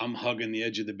I'm hugging the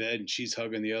edge of the bed and she's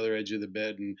hugging the other edge of the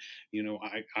bed, and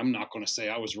I'm not going to say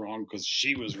I was wrong because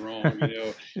she was wrong.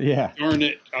 Yeah. Darn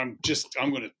it, I'm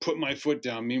going to put my foot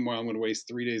down. Meanwhile, I'm going to waste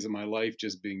 3 days of my life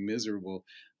just being miserable.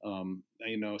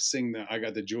 Sing the I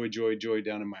got the joy, joy, joy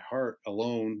down in my heart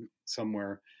alone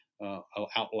somewhere,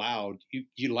 out loud.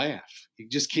 You laugh. You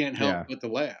just can't help Yeah. but to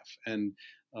laugh. And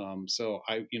so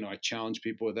I challenge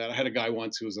people with that. I had a guy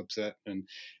once who was upset and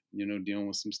dealing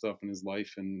with some stuff in his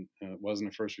life, and wasn't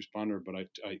a first responder, but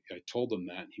I told him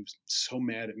that, and he was so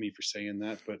mad at me for saying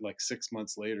that. But like 6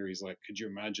 months later, he's like, "Could you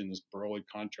imagine this burly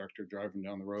contractor driving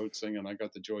down the road singing 'I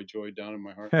got the joy, joy down in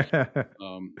my heart'?"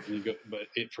 And but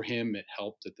for him, it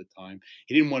helped at the time.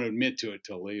 He didn't want to admit to it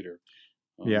till later.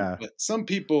 Yeah. But some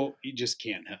people you just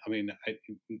can't. I mean,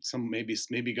 some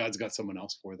maybe God's got someone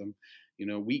else for them.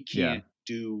 We Yeah. can't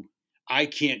do. I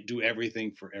can't do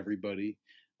everything for everybody.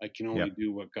 I can only Yep.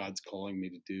 do what God's calling me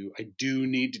to do. I do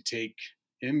need to take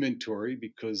inventory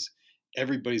because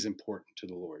everybody's important to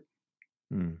the Lord.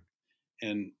 Mm.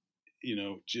 And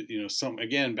some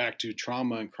again back to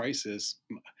trauma and crisis.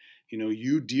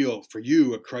 You deal for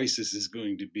you a crisis is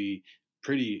going to be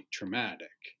pretty traumatic.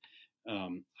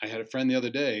 I had a friend the other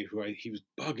day who he was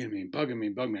bugging me, bugging me,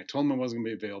 bugging me. I told him I wasn't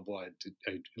going to be available.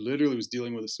 I literally was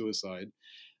dealing with a suicide,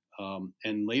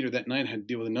 and later that night I had to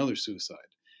deal with another suicide.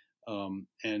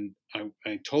 And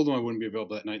I told him I wouldn't be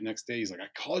available that night. Next day, he's like, "I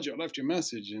called you, I left you a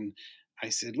message," and I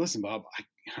said, "Listen, Bob,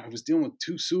 I was dealing with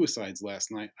 2 suicides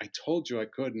last night. I told you I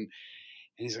couldn't."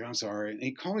 And he's like, "I'm sorry." And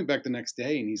he called me back the next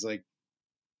day, and he's like,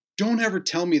 "Don't ever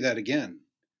tell me that again.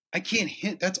 I can't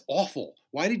hint. That's awful.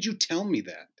 Why did you tell me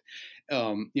that?"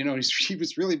 He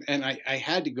was really, and I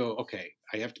had to go, okay,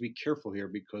 I have to be careful here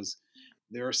because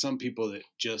there are some people that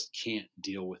just can't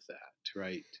deal with that,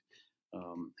 right?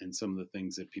 And some of the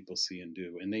things that people see and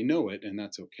do, and they know it, and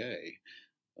that's okay.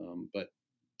 But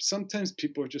sometimes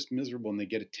people are just miserable, and they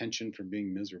get attention for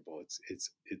being miserable.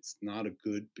 It's not a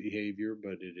good behavior,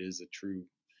 but it is a true,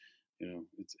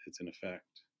 it's an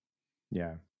effect.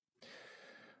 Yeah.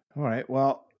 All right.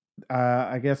 Well,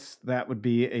 I guess that would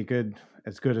be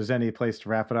as good as any place to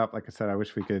wrap it up. Like I said, I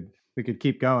wish we could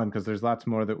keep going because there's lots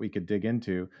more that we could dig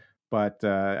into. But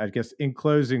I guess in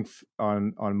closing,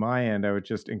 on my end, I would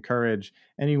just encourage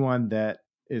anyone that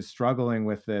is struggling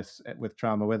with this, with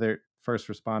trauma, whether first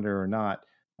responder or not,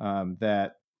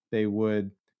 that they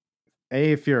would,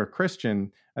 if you're a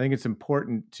Christian, I think it's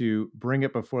important to bring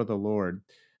it before the Lord,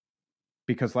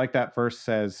 because like that verse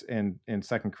says in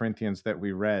Second Corinthians that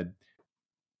we read,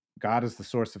 God is the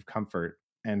source of comfort.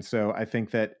 And so I think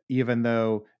that even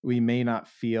though we may not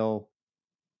feel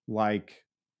like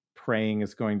praying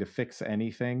is going to fix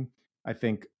anything, I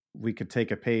think we could take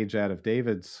a page out of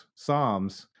David's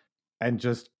Psalms and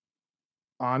just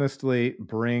honestly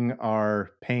bring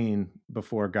our pain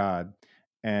before God.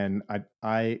 And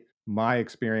my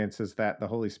experience is that the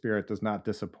Holy Spirit does not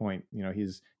disappoint.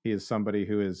 He is somebody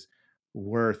who is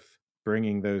worth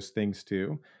bringing those things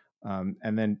to.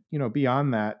 And then,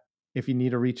 beyond that, if you need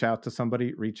to reach out to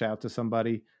somebody, reach out to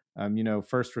somebody.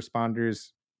 First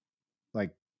responders,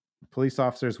 like police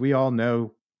officers, we all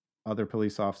know other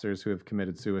police officers who have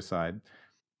committed suicide.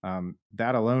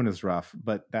 That alone is rough,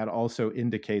 but that also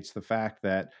indicates the fact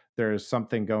that there is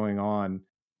something going on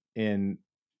in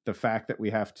the fact that we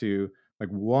have to, like,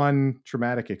 one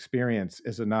traumatic experience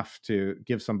is enough to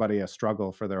give somebody a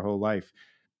struggle for their whole life.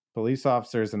 Police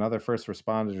officers and other first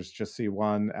responders just see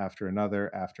one after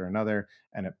another,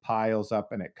 and it piles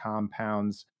up and it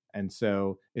compounds. And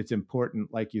so it's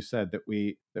important, like you said, that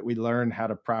we learn how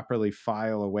to properly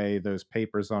file away those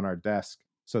papers on our desk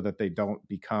so that they don't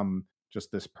become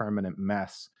just this permanent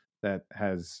mess that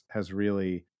has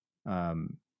really,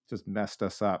 just messed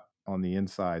us up on the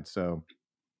inside. So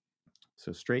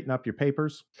straighten up your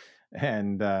papers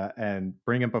and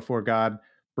bring it before God.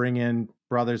 Bring in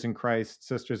brothers in Christ,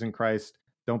 sisters in Christ.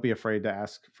 Don't be afraid to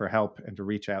ask for help and to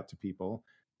reach out to people.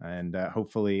 And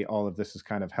hopefully, all of this has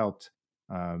kind of helped,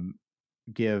 um,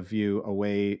 give you a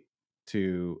way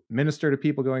to minister to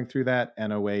people going through that,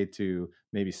 and a way to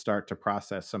maybe start to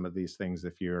process some of these things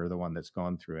if you're the one that's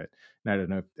gone through it. And I don't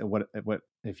know what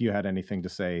if you had anything to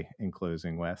say in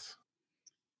closing, Wes.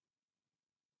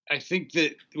 I think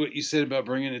that what you said about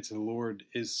bringing it to the Lord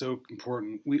is so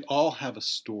important. We all have a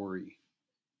story,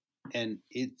 and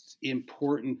it's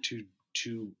important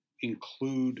to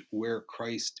include where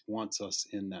Christ wants us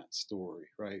in that story,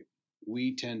 right?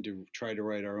 We tend to try to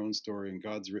write our own story, and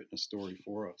God's written a story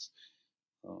for us.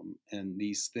 And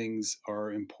these things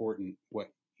are important. What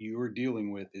you're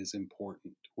dealing with is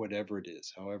important, whatever it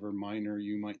is, however minor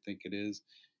you might think it is.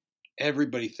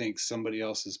 everybody thinks somebody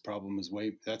else's problem is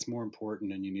that's more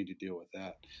important, and you need to deal with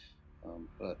that.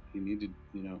 But you need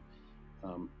to,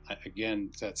 again,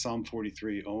 it's that Psalm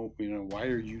 43. Oh, why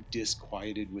are you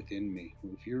disquieted within me?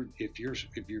 If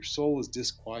your soul is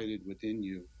disquieted within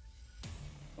you,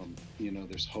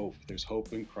 there's hope. There's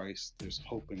hope in Christ. There's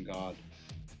hope in God,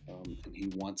 and He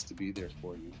wants to be there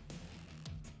for you.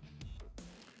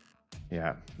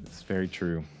 Yeah, it's very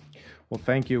true. Well,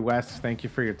 thank you, Wes. Thank you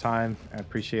for your time. I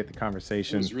appreciate the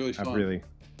conversation. It was really fun.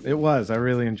 It was. I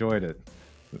really enjoyed it.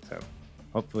 So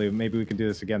hopefully maybe we can do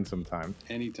this again sometime.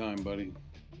 Anytime, buddy.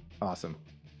 Awesome.